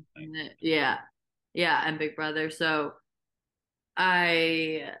Island. Yeah. Yeah, and Big Brother. So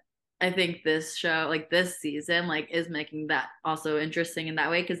I think this show, like this season, like is making that also interesting in that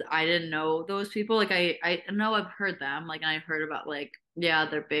way because I didn't know those people. Like I know I've heard them, like I've heard about like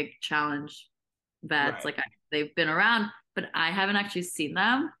they're big challenge vets, right. Like they've been around, but I haven't actually seen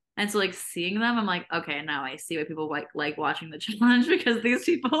them. And so like seeing them, I'm like, okay, now I see why people like watching the challenge because these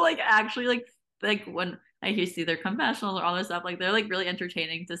people like actually like when I see their confessionals or all this stuff, like they're like really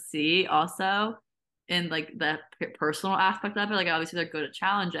entertaining to see also in like the personal aspect of it. Like obviously they're good at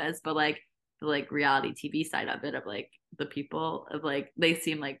challenges, but like the like reality TV side of it of like the people of like they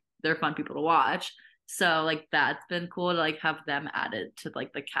seem like they're fun people to watch. So like that's been cool to like have them added to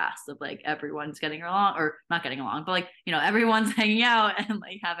like the cast of like everyone's getting along or not getting along, but like everyone's hanging out and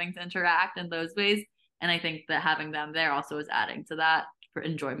like having to interact in those ways. And I think that having them there also is adding to that for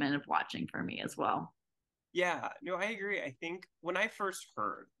enjoyment of watching for me as well. Yeah, no, I agree. I think when I first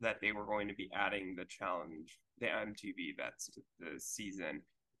heard that they were going to be adding the challenge, the MTV vets to the season,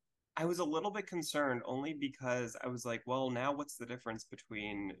 I was a little bit concerned only because I was like, well, now what's the difference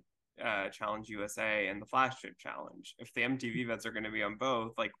between Challenge USA and the Flagship Challenge? If the MTV vets are going to be on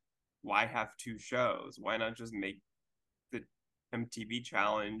both, like, why have 2 shows? Why not just make the MTV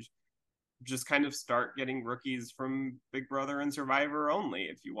Challenge just kind of start getting rookies from Big Brother and Survivor only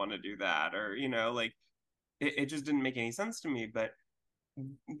if you want to do that? Or, like, it just didn't make any sense to me. But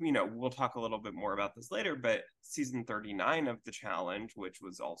we'll talk a little bit more about this later, but season 39 of the challenge, which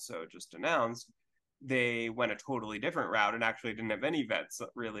was also just announced, they went a totally different route and actually didn't have any vets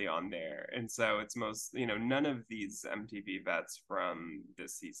really on there. And so it's none of these MTV vets from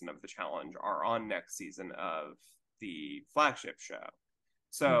this season of the challenge are on next season of the flagship show.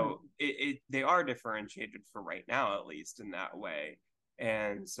 So they are differentiated for right now, at least in that way.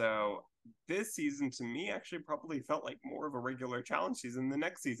 And so this season to me actually probably felt like more of a regular challenge season the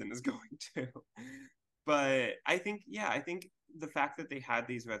next season is going to. But I think the fact that they had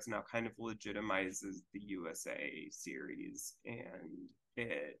these vets now kind of legitimizes the USA series, and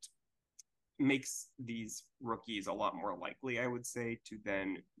it makes these rookies a lot more likely, I would say, to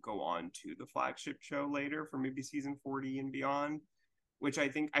then go on to the flagship show later for maybe season 40 and beyond, which I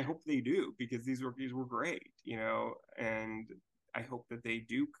hope they do because these rookies were great, and I hope that they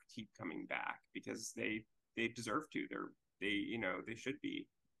do keep coming back because they deserve to. They should be.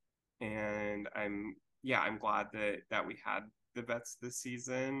 And I'm glad that we had the vets this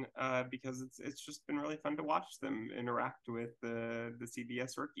season because it's just been really fun to watch them interact with the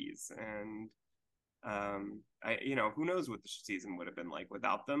CBS rookies. And who knows what the season would have been like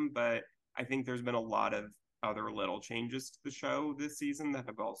without them, but I think there's been a lot of other little changes to the show this season that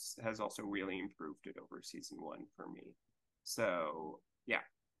has also really improved it over season 1 for me. So yeah,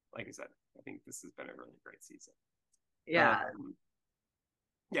 like I said, I think this has been a really great season. Yeah.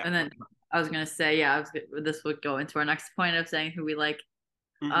 And then I was gonna say, this would go into our next point of saying who we like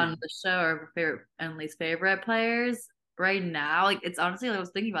on the show or favorite and least favorite players. Right now, like it's honestly, like, I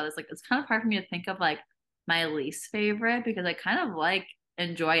was thinking about this, like it's kind of hard for me to think of like my least favorite because I kind of like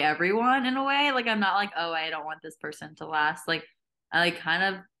enjoy everyone in a way. Like I'm not like, oh, I don't want this person to last. Like I like kind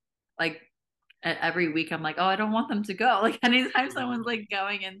of like every week I'm like, oh, I don't want them to go. Like anytime someone's Mhm. like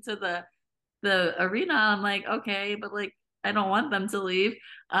going into the arena, I'm like, okay, but like I don't want them to leave.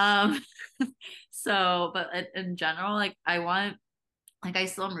 Um, so, but in general, like I want, like I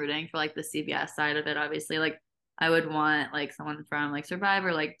still am rooting for like the CBS side of it. Obviously, like I would want like someone from like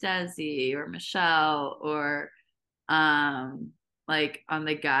Survivor, like Desi or Michelle, or um, like on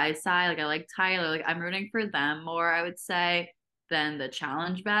the guy side, like I like Tyler. Like I'm rooting for them more, I would say, than the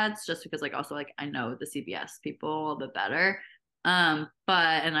challenge vets, just because like also like I know the CBS people a bit better.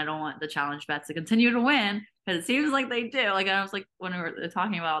 But and I don't want the challenge vets to continue to win because it seems like they do. Like I was like when we were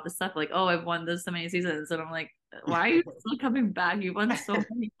talking about all this stuff, like, oh, I've won this so many seasons, and I'm like, why are you still coming back? You won so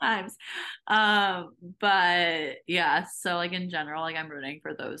many times. But yeah, so like in general, like I'm rooting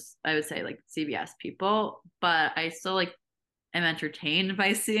for those, I would say like CBS people, but I still like am entertained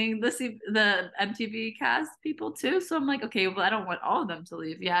by seeing the MTV cast people too. So I'm like, okay, well, I don't want all of them to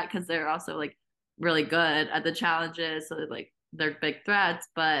leave yet because they're also like really good at the challenges. So like they're big threats,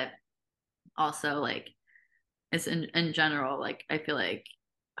 but also like it's in general, like I feel like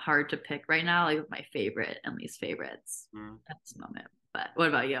hard to pick right now, like my favorite and least favorites Mm. at this moment. But what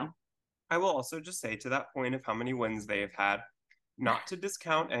about you? I will also just say to that point of how many wins they have had, not to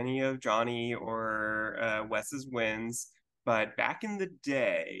discount any of Johnny or Wes's wins, but back in the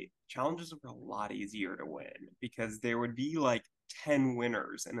day, challenges were a lot easier to win because there would be like 10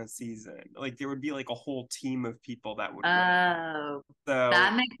 winners in a season. Like there would be like a whole team of people that would win. Oh, So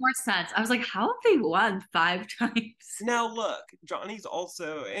that makes more sense. I was like, how have they won 5 times? now look, Johnny's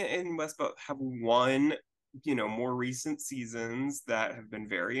also and Wes both have won, more recent seasons that have been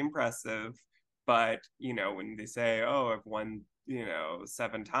very impressive. But, when they say, oh, I've won,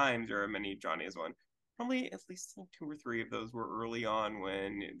 7 times or how many Johnny has won, probably at least like two or three of those were early on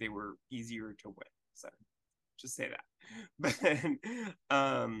when they were easier to win. So just say that. But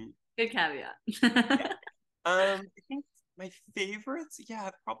Good caveat. yeah. I think my favorites, yeah,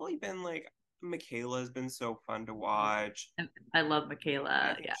 have probably been like Michaela has been so fun to watch. I love I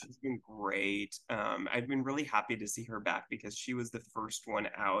Michaela. think Yeah. she's been great. I've been really happy to see her back because she was the first one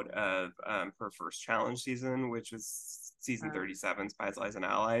out of her first challenge season, which was season Uh, 37, Spies, Lies, and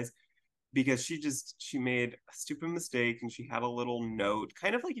Allies. Because she made a stupid mistake and she had a little note,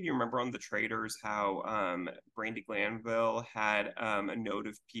 kind of like if you remember on The Traders, how Brandy Glanville had a note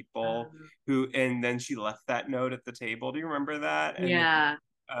of people um, who, and then she left that note at the table. Do you remember that? And then yeah,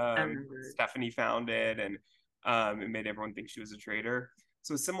 I remember. Stephanie found it, and it made everyone think she was a traitor.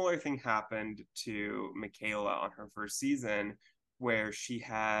 So a similar thing happened to Michaela on her first season, where she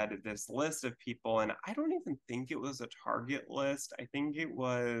had this list of people, and I don't even think it was a target list. I think it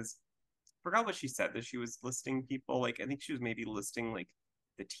was, forgot what she said, that she was listing people. Like I think she was maybe listing like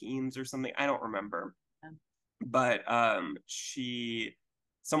the teams or something. I don't remember, but she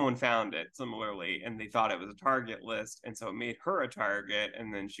someone found it similarly and they thought it was a target list, and so it made her a target,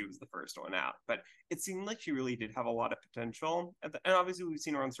 and then she was the first one out. But it seemed like she really did have a lot of potential, and obviously we've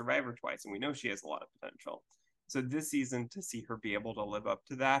seen her on Survivor twice and we know she has a lot of potential. So this season, to see her be able to live up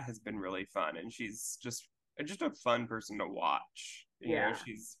to that has been really fun, and she's just a fun person to watch. Yeah.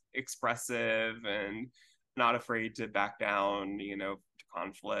 She's expressive and not afraid to back down, to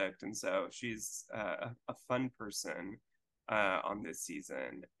conflict. And so she's a fun person on this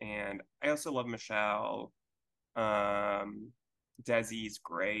season. And I also love Michelle. Um, Desi's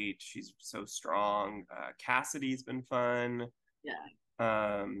great. She's so strong. Cassidy's been fun. Yeah.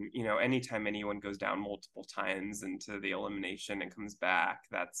 Anytime anyone goes down multiple times into the elimination and comes back,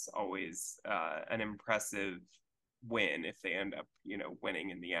 that's always an impressive win if they end up, winning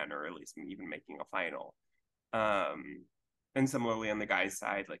in the end, or at least even making a final. Um, and similarly on the guy's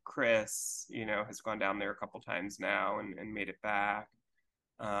side, like Chris, has gone down there a couple times now and made it back.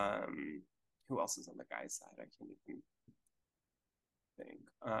 Um, who else is on the guy's side? I can't even think.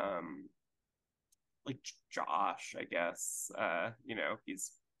 Like Josh, I guess.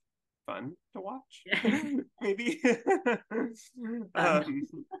 He's fun to watch, maybe. Fun.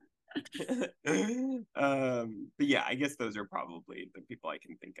 um, but yeah, I guess those are probably the people I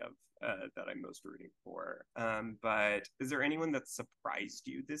can think of that I'm most rooting for. But is there anyone that surprised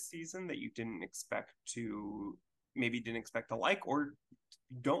you this season that you didn't expect to like, or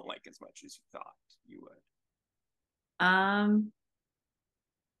don't like as much as you thought you would? Um,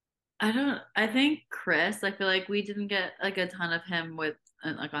 I think Chris, I feel like we didn't get like a ton of him with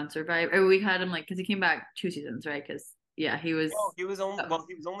like on Survivor, or we had him like because he came back 2 seasons, right? Because Yeah, he was Well, he was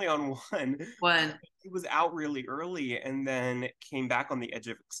only on one. one. He was out really early and then came back on the edge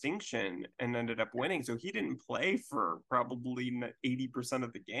of extinction and ended up winning. So he didn't play for probably 80%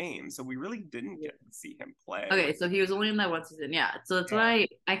 of the game. So we really didn't get to see him play. Okay, so he was only in that one season. Yeah. So that's Yeah. why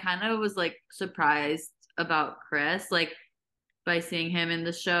I kind of was like surprised about Chris, like by seeing him in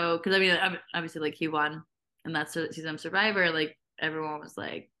the show. Cause I mean, obviously, like he won in that season of Survivor. Like everyone was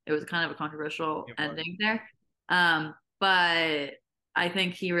like, it was kind of a controversial It was. ending there. But I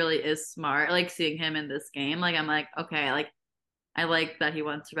think he really is smart. Like seeing him in this game, like I'm like, okay, like I like that he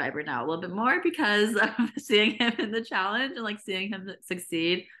won Survivor now a little bit more because of seeing him in the challenge and like seeing him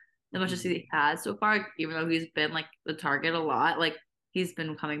succeed as much as he has so far, even though he's been like the target a lot, like he's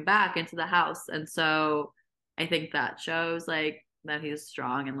been coming back into the house. And so I think that shows like that he's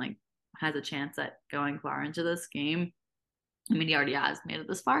strong and like has a chance at going far into this game. I mean, he already has made it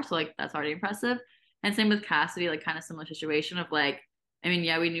this far, so like that's already impressive. And same with Cassidy, like kind of similar situation of like, I mean,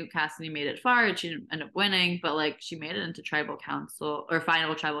 yeah, we knew Cassidy made it far and she didn't end up winning, but like she made it into tribal council or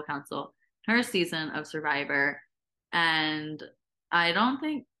final tribal council her season of Survivor. And I don't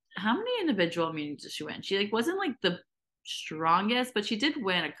think how many individual immunities did she win? She like wasn't like the strongest, but she did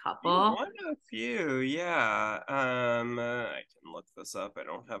win a He couple. won a few, yeah. I can look this up. I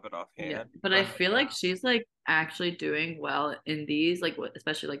don't have it Yeah, offhand, but I but feel like she's like actually doing well in these, like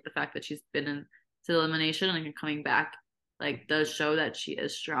especially like the fact that she's been in to elimination and like, coming back, like does show that she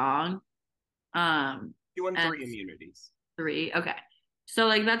is strong. he won And three immunities. three, okay, so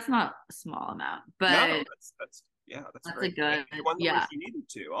like that's not a small amount, No, but that's yeah, that's that's a great. And good, she won the one yeah, she needed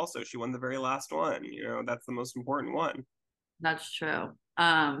to. Also, she won the very last one. That's the most important one. that's true.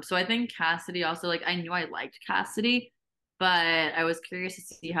 So I think Cassidy also like I knew I liked Cassidy, but I was curious to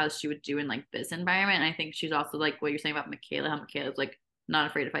see how she would do in like this environment. And I think she's also like what you're saying about Michaela, how Michaela's like not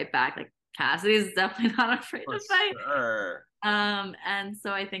afraid to fight back. Like Cassidy is definitely not afraid For to fight. sure. And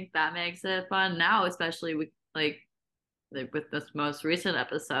so I think that makes it fun now, especially with with this most recent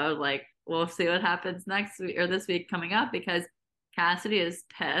episode. Like we'll see what happens next week or this week coming up because Cassidy is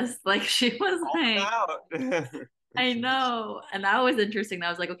pissed. Like she was All like about. I know. And that was interesting. That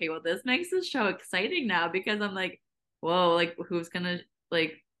was like, okay, well, this makes the show exciting now because I'm like, whoa, like who's gonna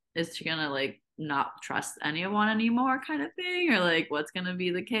like is she gonna like not trust anyone anymore kind of thing? Or like what's gonna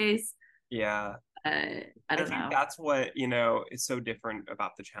be the case? Yeah. I I don't think know. that's what, is so different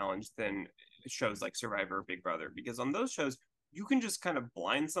about the challenge than shows like Survivor or Big Brother, because on those shows, you can just kind of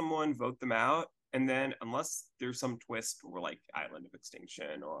blind someone, vote them out, and then unless there's some twist or like Island of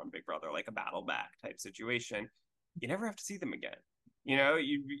Extinction or on Big Brother, like a battle back type situation, you never have to see them again. You know, I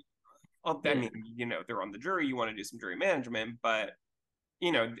Yeah. mean, they're on the jury, you want to do some jury management, but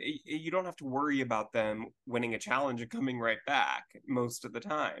you don't have to worry about them winning a challenge and coming right back most of the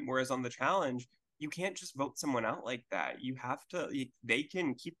time. Whereas on the challenge, you can't just vote someone out like that. You have to, they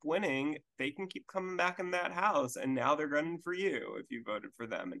can keep winning, they can keep coming back in that house, and now they're gunning for you if you voted for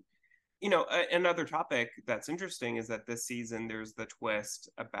them. And, another topic that's interesting is that this season there's the twist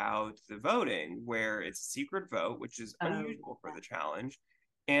about the voting where it's a secret vote, which is Oh, unusual for the challenge.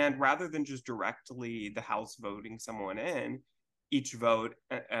 And rather than just directly the house voting someone in, each vote,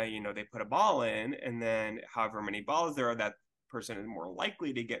 they put a ball in, and then however many balls there are, that person is more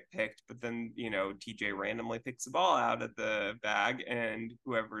likely to get picked. But then, TJ randomly picks a ball out of the bag, and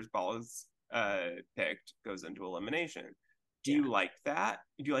whoever's ball is picked goes into elimination. Do yeah. you like that?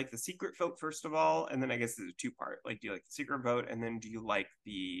 Do you like the secret vote first of all, and then I guess there's a two part. Like, do you like the secret vote, and then do you like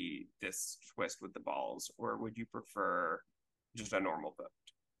this twist with the balls, or would you prefer just a normal vote?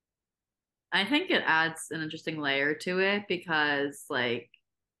 I think it adds an interesting layer to it because like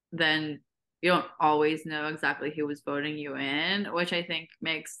then you don't always know exactly who was voting you in, which I think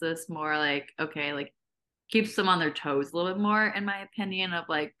makes this more like okay, like keeps them on their toes a little bit more, in my opinion, of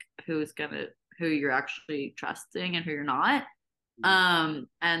like who you're actually trusting and who you're not.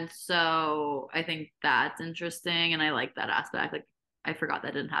 And so I think that's interesting, and I like that aspect. Like I forgot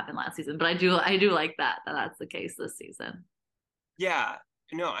that didn't happen last season, but I do like that that's the case this season. Yeah,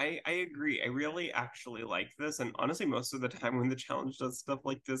 no, I agree. I really actually like this, and honestly, most of the time when the challenge does stuff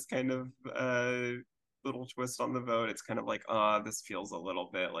like this kind of little twist on the vote, it's kind of like, this feels a little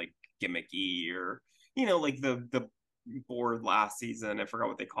bit like gimmicky, or like the board last season. I forgot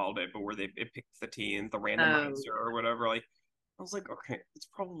what they called it, but where it picked the team, the Oh, randomizer or whatever. Like, I was like, okay, it's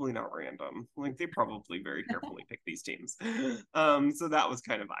probably not random. Like, they probably very carefully pick these teams. So that was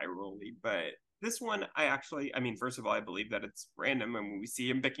kind of eye rolly, but this one, I mean, first of all, I believe that it's random, and we see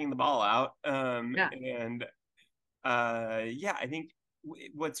him picking the ball out. yeah. And yeah, I think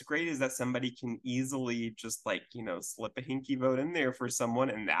what's great is that somebody can easily just like, slip a hinky vote in there for someone,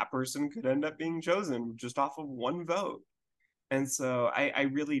 and that person could end up being chosen just off of one vote. And so I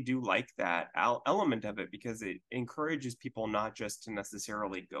really do like that element of it, because it encourages people not just to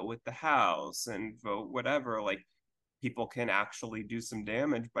necessarily go with the house and vote whatever. Like, people can actually do some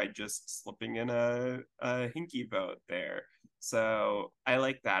damage by just slipping in a hinky vote there. So I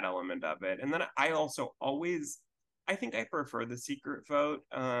like that element of it. And then I also always, I think I prefer the secret vote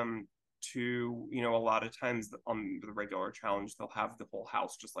to, a lot of times on the regular challenge, they'll have the whole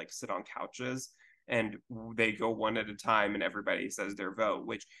house just like sit on couches, and they go one at a time and everybody says their vote,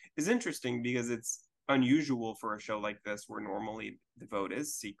 which is interesting because it's unusual for a show like this where normally the vote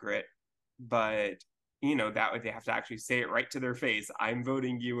is secret. But that way they have to actually say it right to their face, I'm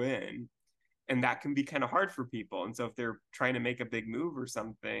voting you in. And that can be kind of hard for people. And so if they're trying to make a big move or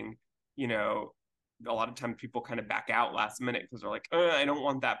something, you know a lot of times people kind of back out last minute because they're like, I don't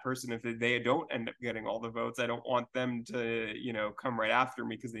want that person, if they don't end up getting all the votes, I don't want them to come right after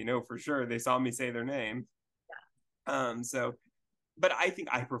me, because they know for sure they saw me say their name. So but I think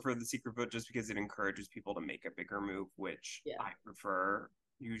I prefer the secret vote just because it encourages people to make a bigger move, which Yeah. I prefer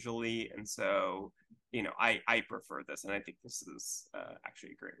usually. And so, I prefer this, and I think this is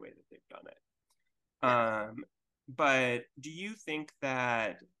actually a great way that they've done it. Yeah. But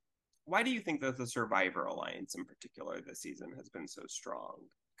why do you think that the Survivor Alliance in particular this season has been so strong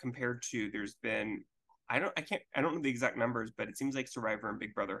compared to, there's been, I don't know the exact numbers, but it seems like Survivor and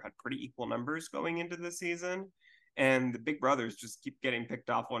Big Brother had pretty equal numbers going into the season, and the Big Brothers just keep getting picked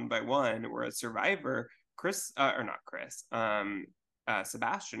off one by one, whereas Survivor, or not Chris,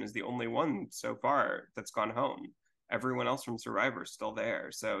 Sebastian is the only one so far that's gone home. Everyone else from Survivor is still there.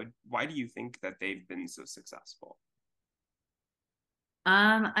 So why do you think that they've been so successful?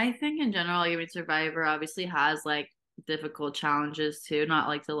 I think in general, even Survivor obviously has like difficult challenges too, not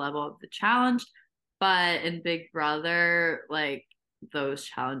like the level of the challenge, but in Big Brother, like those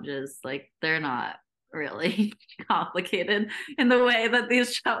challenges, like they're not really complicated in the way that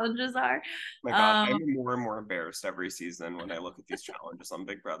these challenges are. My God, Um, I'm more and more embarrassed every season when I look at these challenges on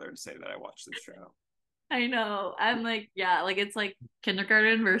Big Brother to say that I watch this show. I know. I'm like, yeah, like it's like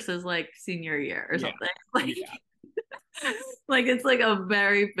kindergarten versus like senior year or Yeah, something. Like yeah. like it's like a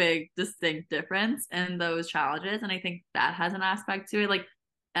very big distinct difference in those challenges, and I think that has an aspect to it, like,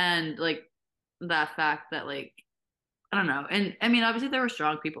 and like that fact that like I don't know, and I mean obviously there were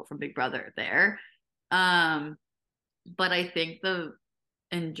strong people from Big Brother there, um but I think the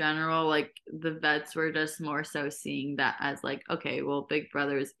in general like the vets were just more so seeing that as like, okay, well, Big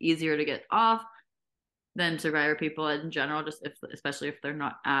Brother is easier to get off than Survivor people in general, just if especially if they're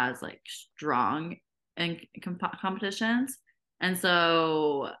not as like strong in competitions. And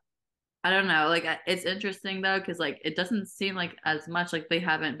so I don't know, like it's interesting though, because like it doesn't seem like as much like they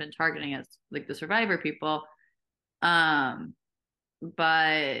haven't been targeting as like the Survivor people, um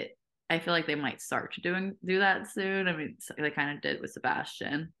but I feel like they might start to do that soon. I mean, they kind of did with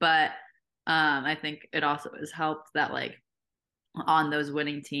Sebastian, but I think it also has helped that like on those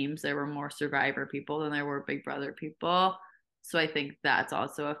winning teams there were more Survivor people than there were Big Brother people. So I think that's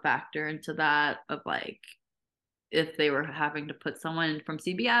also a factor into that, of like if they were having to put someone from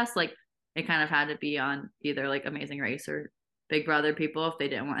CBS, like it kind of had to be on either like Amazing Race or Big Brother people if they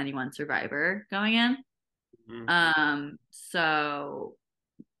didn't want anyone Survivor going in. Mhm. So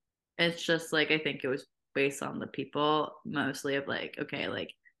it's just like I think it was based on the people mostly, of like, okay,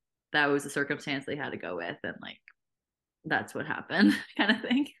 like that was the circumstance they had to go with, and like that's what happened, kind of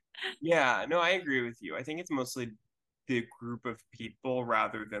thing. Yeah, no, I agree with you. I think it's mostly the group of people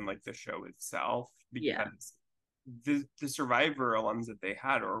rather than like the show itself, Yeah. because the Survivor alums that they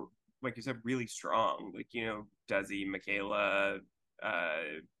had are, like you said, really strong. Like, Desi, Michaela, uh,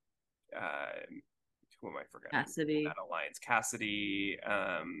 who am I forgetting? Cassidy. That alliance, Cassidy,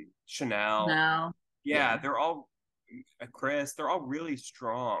 Chanel. No. Yeah, Yeah. they're all Chris. They're all really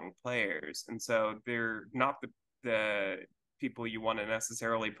strong players, and so they're not the people you want to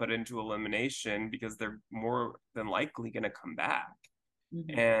necessarily put into elimination, because they're more than likely going to come back.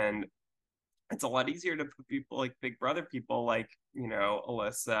 Mm-hmm. And it's a lot easier to put people like Big Brother people, like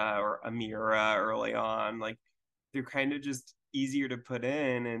Alyssa or Amira early on. Like, they're kind of just easier to put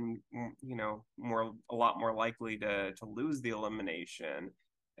in, and a lot more likely to lose the elimination.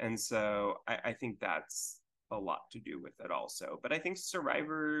 And so I think that's a lot to do with it also. But I think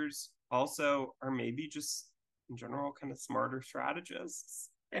survivors also are maybe just in general kind of smarter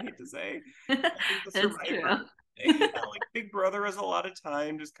strategists. I Yeah. hate to say. I think the It's survivor, true. like Big Brother has a lot of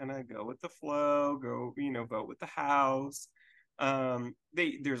time, just kind of go with the flow, go, vote with the house.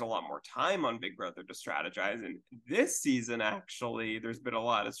 There's a lot more time on Big Brother to strategize, and this season actually there's been a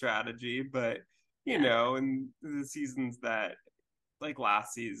lot of strategy, but Yeah. in the seasons that like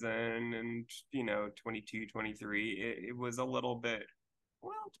last season and 22, 23, it was a little bit,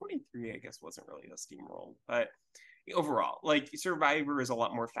 well, 23 I guess wasn't really a steamroll, but overall, like Survivor is a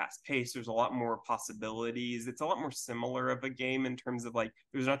lot more fast paced. There's a lot more possibilities. It's a lot more similar of a game in terms of like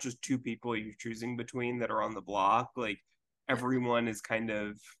there's not just two people you're choosing between that are on the block. Like everyone is kind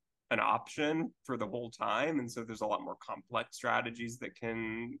of an option for the whole time, and so there's a lot more complex strategies that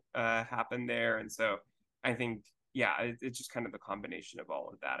can happen there. And so I think, yeah, it's just kind of the combination of all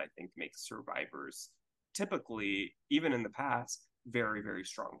of that. I think makes survivors typically, even in the past, very very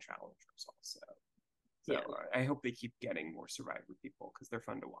strong challengers also. So Yeah, I hope they keep getting more Survivor people because they're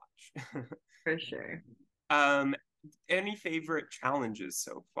fun to watch. for sure. um, any favorite challenges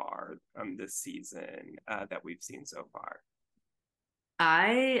so far this season that we've seen so far?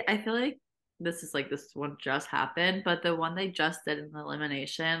 I feel like this one just happened, but the one they just did in the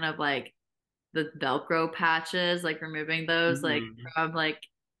elimination of like the Velcro patches, like removing those like Mm-hmm. from like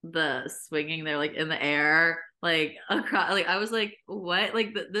the swinging, they're like in the air, like across. Like I was like, what?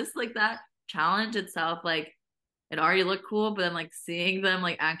 Like this, like that challenge itself, like it already looked cool, but then like seeing them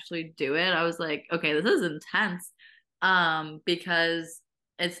like actually do it, I was like, okay, this is intense. Because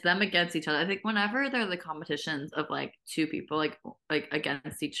it's them against each other. I think whenever they're the competitions of like two people like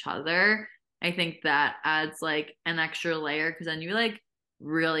against each other, I think that adds like an extra layer because then you like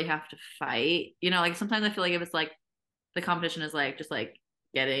really have to fight. Like sometimes I feel like if it's like the competition is like just like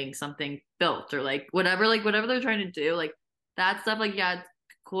getting something built or like whatever they're trying to do, like that stuff, like yeah, it's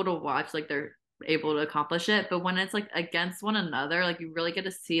cool to watch, like they're able to accomplish it. But when it's like against one another, like you really get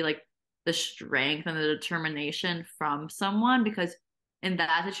to see like the strength and the determination from someone because in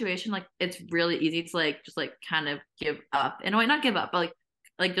that situation, like it's really easy to like just like kind of give up. In a way, not give up, but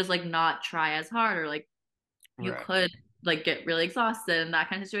like just like not try as hard or like you Right. could like get really exhausted in that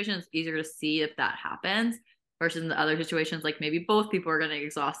kind of situation. It's easier to see if that happens versus in the other situations like maybe both people are getting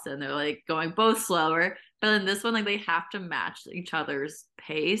exhausted and they're like going both slower, but in this one like they have to match each other's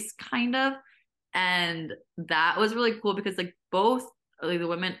pace kind of. And that was really cool because like both like the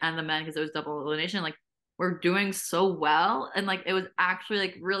women and the men, because it was double elimination, like were doing so well and like it was actually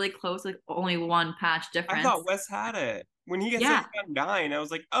like really close, like only one patch I difference. thought Wes had it when he said Yeah, he's got nine. I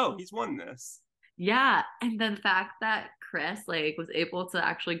was like, oh, he's won this. yeah, and then the fact that Chris like was able to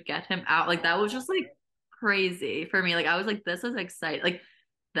actually get him out, like that was just like crazy for me. Like I was like, this is exciting. Like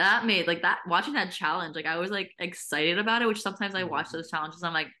that made like that watching that challenge, like I was like excited about it, which sometimes I watch those challenges,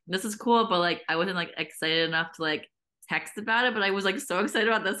 I'm like, this is cool, but like I wasn't like excited enough to like text about it. But I was like so excited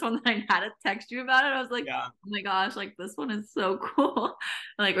about this one that I had to text you about it. I was like, Yeah, oh my gosh, like this one is so cool.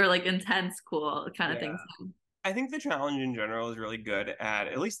 Like or like intense cool kind of yeah. thing. I think the challenge in general is really good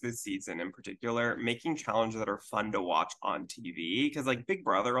at least this season in particular, making challenges that are fun to watch on TV. Because like Big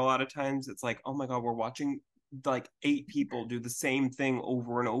Brother, a lot of times it's like, oh my God, we're watching like eight people do the same thing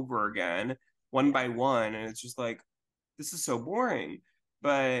over and over again, one Yeah. by one. And it's just like, this is so boring.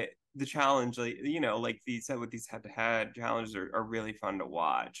 But the challenge, like, like these with these head to head challenges are really fun to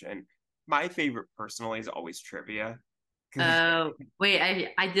watch. And my favorite personally is always trivia. Because Oh, wait,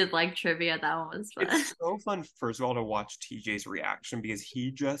 I did like trivia. That one was fun. it's so fun, first of all, to watch TJ's reaction because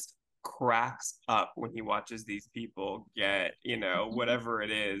he just cracks up when he watches these people get, whatever it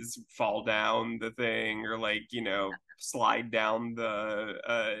is, fall down the thing or like, slide down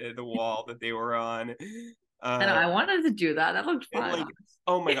the wall that they were on. I know Uh I wanted to do that. That looked and fun. like,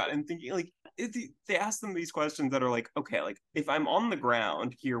 oh my God, and thinking like they ask them these questions that are like, okay, like if I'm on the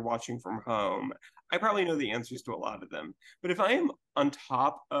ground here watching from home, I probably know the answers to a lot of them. But if I am on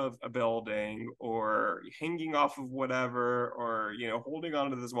top of a building or hanging off of whatever or holding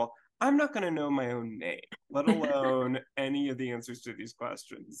onto this wall, I'm not going to know my own name, let alone any of the answers to these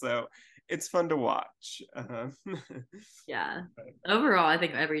questions. So it's fun to watch. Yeah. Overall, I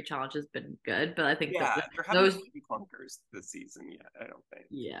think every challenge has been good, but I think that Yeah, there haven't those, been any clunkers this season yet, I don't think.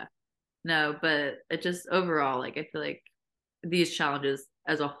 yeah, no, but it just overall, like I feel like these challenges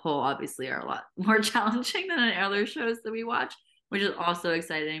as a whole obviously are a lot more challenging than in other shows that we watch, which is also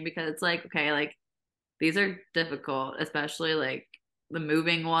exciting because it's like, okay, like these are difficult, especially like the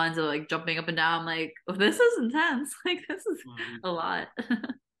moving ones or like jumping up and down. Like, oh, this is intense. Like, this is Mhm. a lot.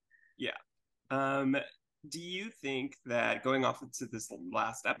 Yeah. Um, do you think that going off into this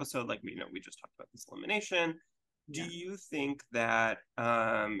last episode, like we just talked about this elimination, do Yeah. you think that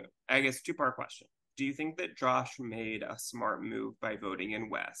I guess two-part question. Do you think that Josh made a smart move by voting in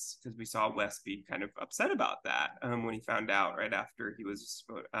Wes? Because we saw Wes be kind of upset about that when he found out right after he was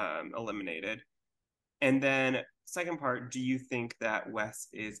eliminated. And then second part, do you think that Wes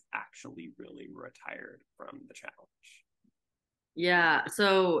is actually really retired from the challenge? Yeah,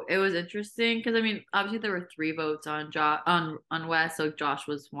 so it was interesting because I mean, obviously there were three votes on on Wes, so Josh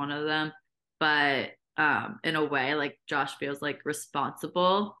was one of them. But in a way, like Josh feels like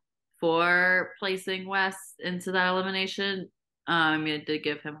responsible for placing Wes into that elimination. I mean, it did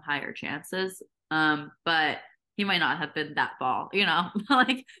give him higher chances. But he might not have been that ball, you know,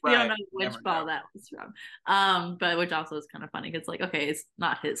 like we don't Right. know which Never ball know. that was from. But which also is kind of funny because like, okay, it's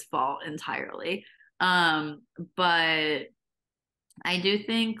not his fault entirely. Um, but I do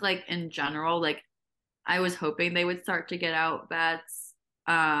think like in general, like I was hoping they would start to get out bets.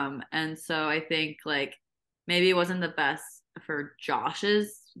 And so I think like maybe it wasn't the best for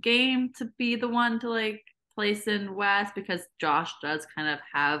Josh's game to be the one to like place in West because Josh does kind of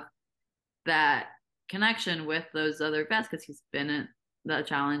have that connection with those other vets because he's been in the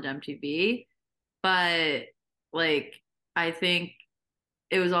challenge MTV. But like I think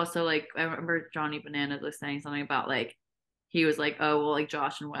it was also like I remember Johnny Bananas was saying something about like he was like, oh well, like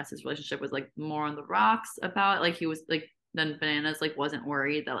Josh and Wes's relationship was like more on the rocks about it. Like he was like then Bananas like wasn't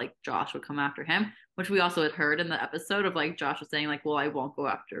worried that like Josh would come after him, which we also had heard in the episode of like Josh was saying like, well, I won't go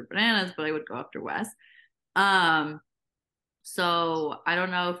after Bananas, but I would go after Wes. Um, so I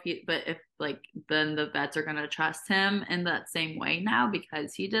don't know if he, but if like then the vets are gonna trust him in that same way now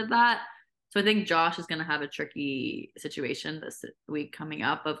because he did that. So I think Josh is gonna have a tricky situation this week coming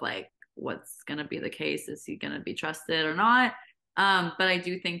up of like what's gonna be the case. Is he gonna be trusted or not? But I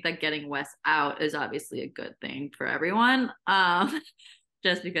do think that getting Wes out is obviously a good thing for everyone.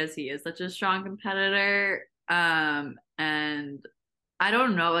 Just because he is such a strong competitor. And I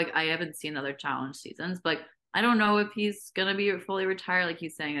don't know, like I haven't seen other challenge seasons, but I don't know if he's gonna be fully retired, like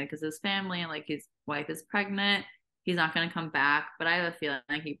he's saying, like because his family and like his wife is pregnant, he's not gonna come back. But I have a feeling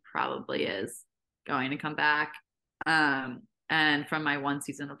like he probably is going to come back. And from my one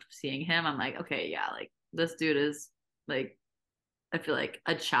season of seeing him, I'm like, okay, yeah, like this dude is like I feel like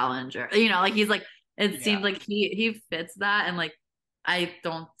a challenger. You know, like he's like it seems Yeah. like he fits that and like I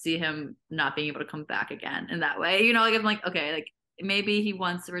don't see him not being able to come back again in that way. You know, like I'm like, okay, like maybe he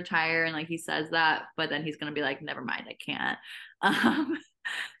wants to retire and like he says that, but then he's gonna be like, never mind, I can't. Um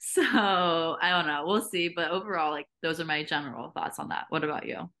so I don't know. We'll see. But overall, like those are my general thoughts on that. What about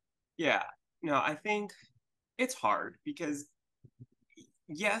you? Yeah. No, I think it's hard because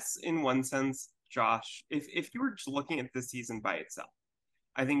yes, in one sense, Josh, if you were just looking at this season by itself,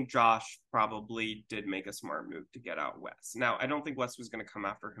 I think Josh probably did make a smart move to get out Wes. Now, I don't think Wes was going to come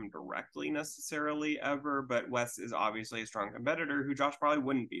after him directly necessarily ever, but Wes is obviously a strong competitor who Josh probably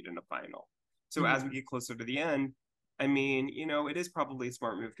wouldn't beat in a final. So as we Mm-hmm. get closer to the end, I mean, you know, it is probably a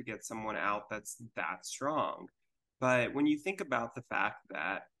smart move to get someone out that's that strong. But when you think about the fact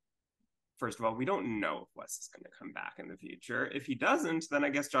that first of all, we don't know if Wes is going to come back in the future. If he doesn't, then I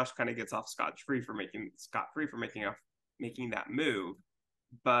guess Josh kind of gets off scot free for making that move.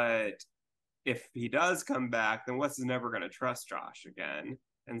 But if he does come back, then Wes is never going to trust Josh again,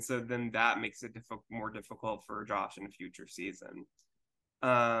 and so then that makes it more difficult for Josh in a future season.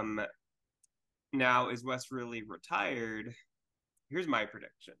 Um, Now is Wes really retired? Here's my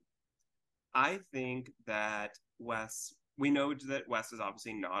prediction. I think that Wes. We know that Wes is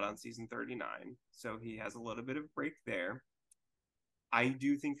obviously not on season 39, so he has a little bit of break there. I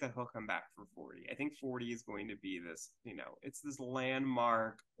do think that he'll come back for 40. I think 40 is going to be this, you know, it's this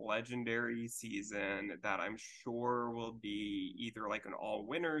landmark, legendary season that I'm sure will be either like an all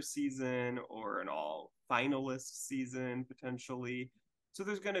winner season or an all finalist season potentially. So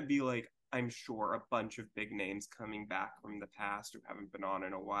there's going to be like, I'm sure, a bunch of big names coming back from the past who haven't been on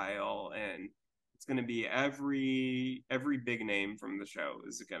in a while. And it's going to be every big name from the show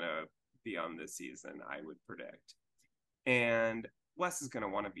is going to be on this season, I would predict. And Wes is going to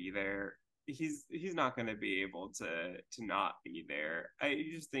want to be there. He's not going to be able to not be there. I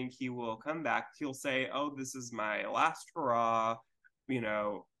just think he will come back. He'll say, "Oh, this is my last hurrah." You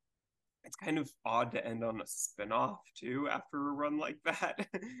know, it's kind of odd to end on a spinoff too after a run like that.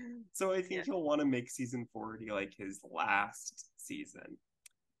 So I Yeah. think he'll want to make season 40 like his last season.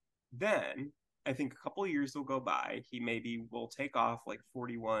 Then I think a couple of years will go by. He maybe will take off like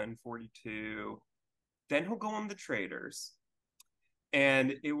 41, 42. Then he'll go on the traders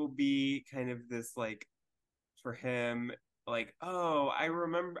and it will be kind of this like for him like oh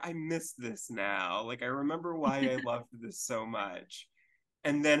I miss this now like I remember why I loved this so much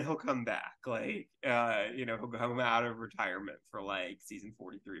and then he'll come back like you know he'll come out of retirement for like season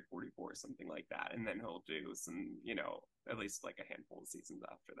 43, 44, something like that and then he'll do some you know at least like a handful of seasons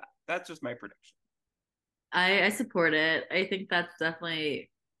after that. That's just my prediction. I support it. I think that's definitely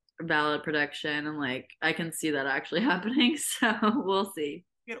valid prediction, and like I can see that actually happening. So we'll see.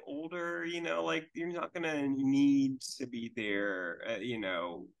 Get older, like you're not gonna need to be there,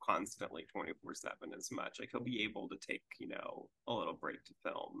 constantly 24/7 as much. Like he'll be able to take, a little break to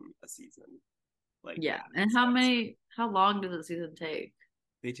film a season like Yeah. that. And So how long does the season take?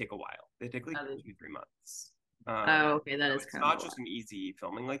 they take a while. They take like Oh, 2-3 months. okay, that is It's kind of a not lot. just an easy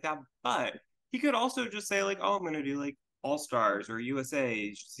filming like that, but he could also just say like, oh, I'm gonna do like All Stars or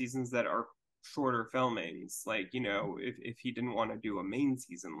USA seasons that are shorter filmings. Like, if he didn't want to do a main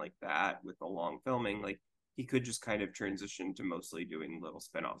season like that with a long filming, like he could just kind of transition to mostly doing little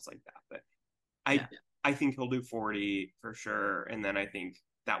spin-offs like that. But I Yeah. I think he'll do 40 for sure. And then I think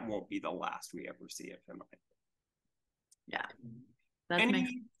that won't be the last we ever see of him. Yeah. That makes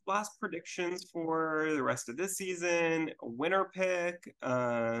Any last predictions for the rest of this season? A winner pick?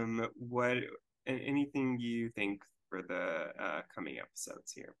 What anything you think for the coming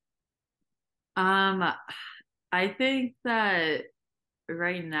episodes here? um I think that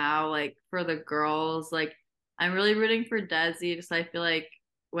right now, like for the girls, like I'm really rooting for Desi because I feel like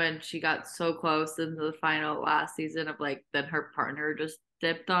when she got so close into the final last season of like then her partner just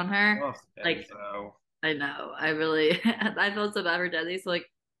dipped on her. Oh, Like Enzo. I know. I really I felt so bad for Desi. So like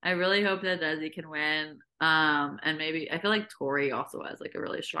I really hope that Desi can win. And maybe I feel like Tori also has like a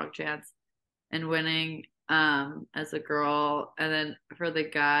really strong chance in winning as a girl. And then for the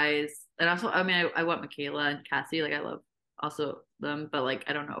guys, and also I mean I want Michaela and Cassie, like I love also them, but like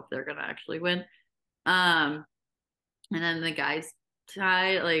I don't know if they're gonna actually win. Um and then the guys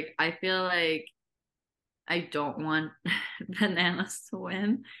tie, like I feel like I don't want Bananas to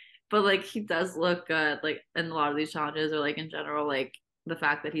win, but like he does look good, like in a lot of these challenges, or like in general, like the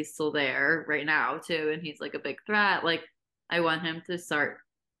fact that he's still there right now too, and he's like a big threat. Like I want him to start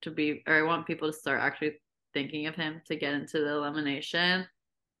to be, or I want people to start actually thinking of him to get into the elimination.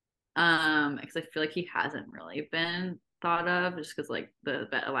 Because I feel like he hasn't really been thought of, just because like the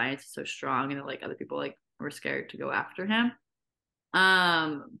Bet Alliance is so strong, and like other people like were scared to go after him.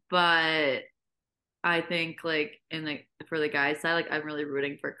 But I think like in the for the guys side, like I'm really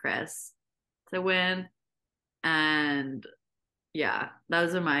rooting for Chris to win. And yeah,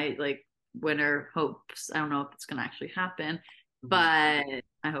 those are my like winner hopes. I don't know if it's gonna actually happen, Mhm. but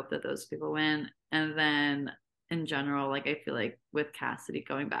I hope that those people win. And then in general, like I feel like with Cassidy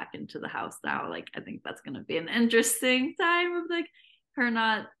going back into the house now, like I think that's gonna be an interesting time of like her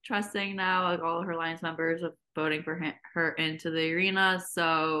not trusting now, like all of her alliance members of voting for her into the arena.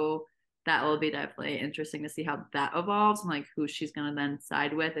 So that will be definitely interesting to see how that evolves and like who she's gonna then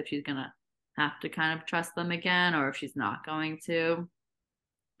side with, if she's gonna have to kind of trust them again or if she's not going to.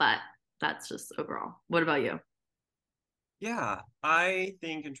 But that's just overall. What about you? Yeah, I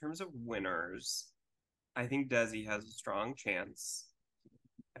think in terms of winners, I think Desi has a strong chance.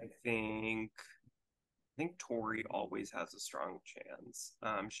 I think Tori always has a strong chance.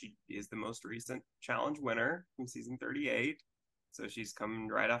 She is the most recent challenge winner from season 38. So she's coming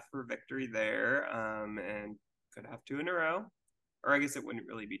right off her victory there, and could have two in a row. Or I guess it wouldn't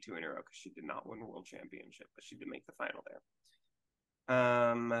really be two in a row because she did not win world championship, but she did make the final there.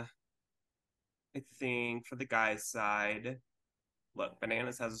 I think for the guys' side, look,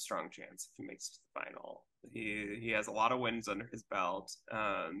 Bananas has a strong chance if he makes it to the final. He has a lot of wins under his belt,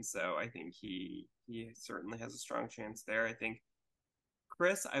 so I think he certainly has a strong chance there. I think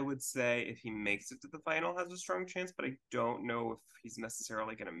Chris, I would say if he makes it to the final, has a strong chance, but I don't know if he's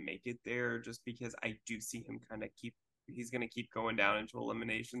necessarily going to make it there, just because I do see him kind of keep. He's going to keep going down into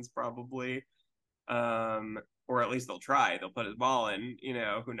eliminations probably, or at least they'll try. They'll put his ball in.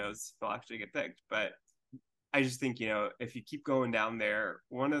 Who knows if he'll actually get picked, but I just think, if you keep going down there,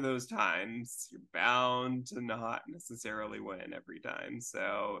 one of those times, you're bound to not necessarily win every time.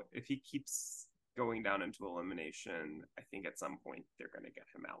 So if he keeps going down into elimination, I think at some point they're going to get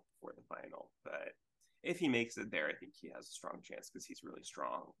him out before the final. But if he makes it there, I think he has a strong chance because he's really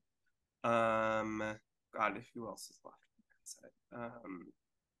strong. God, who else is left?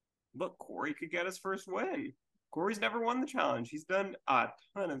 Look, Corey could get his first win. Corey's never won the challenge. He's done a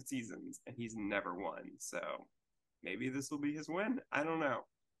ton of seasons and he's never won. So maybe this will be his win. I don't know.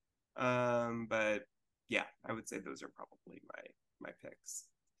 But yeah, I would say those are probably my picks.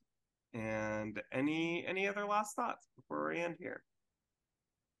 And any other last thoughts before we end here?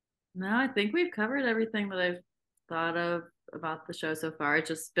 No, I think we've covered everything that I've thought of about the show so far. It's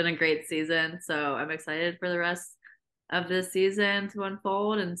just been a great season. So I'm excited for the rest of this season to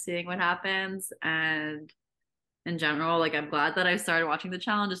unfold and seeing what happens. And in general, like I'm glad that I started watching the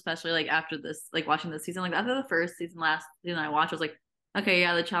challenge, especially like after this, like watching this season. Like after the first season, last season I watched, I was like, okay,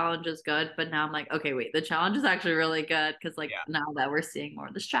 yeah, the challenge is good, but now I'm like, okay, wait, the challenge is actually really good because like Yeah. now that we're seeing more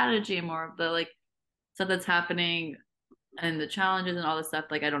of the strategy and more of the like stuff that's happening and the challenges and all this stuff,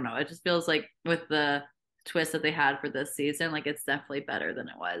 like I don't know, it just feels like with the twist that they had for this season, like it's definitely better than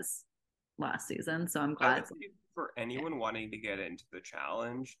it was last season. So I'm I glad. would say for Yeah, anyone wanting to get into the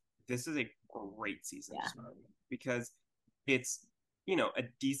challenge, this is a great season to yeah, start with because it's, you know, a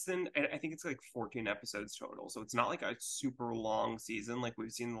decent, I think it's like 14 episodes total. So it's not like a super long season like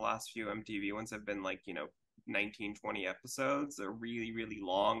we've seen the last few MTV ones have been like, you know, 19, 20 episodes. They're really, really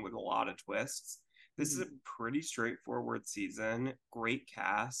long with a lot of twists. This is mhm. a pretty straightforward season. Great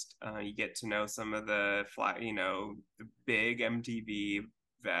cast. You get to know some of the you know, the big MTV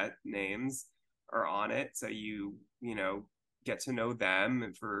vet names are on it, so you know, get to know them,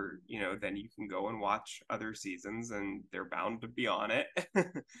 and for, you know, then you can go and watch other seasons and they're bound to be on it.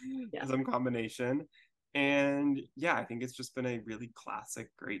 Yeah. Some combination. And yeah, I think it's just been a really classic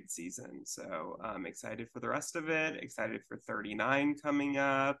great season, so I'm excited for the rest of it, excited for 39 coming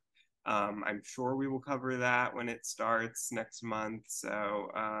up. I'm sure we will cover that when it starts next month.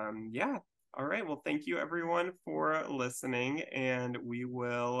 So yeah, all right. Well, thank you everyone for listening, and we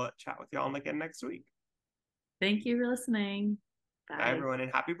will chat with y'all again next week. Thank you for listening. Bye, Bye. everyone,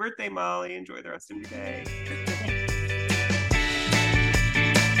 and happy birthday, Molly. Enjoy the rest of your day.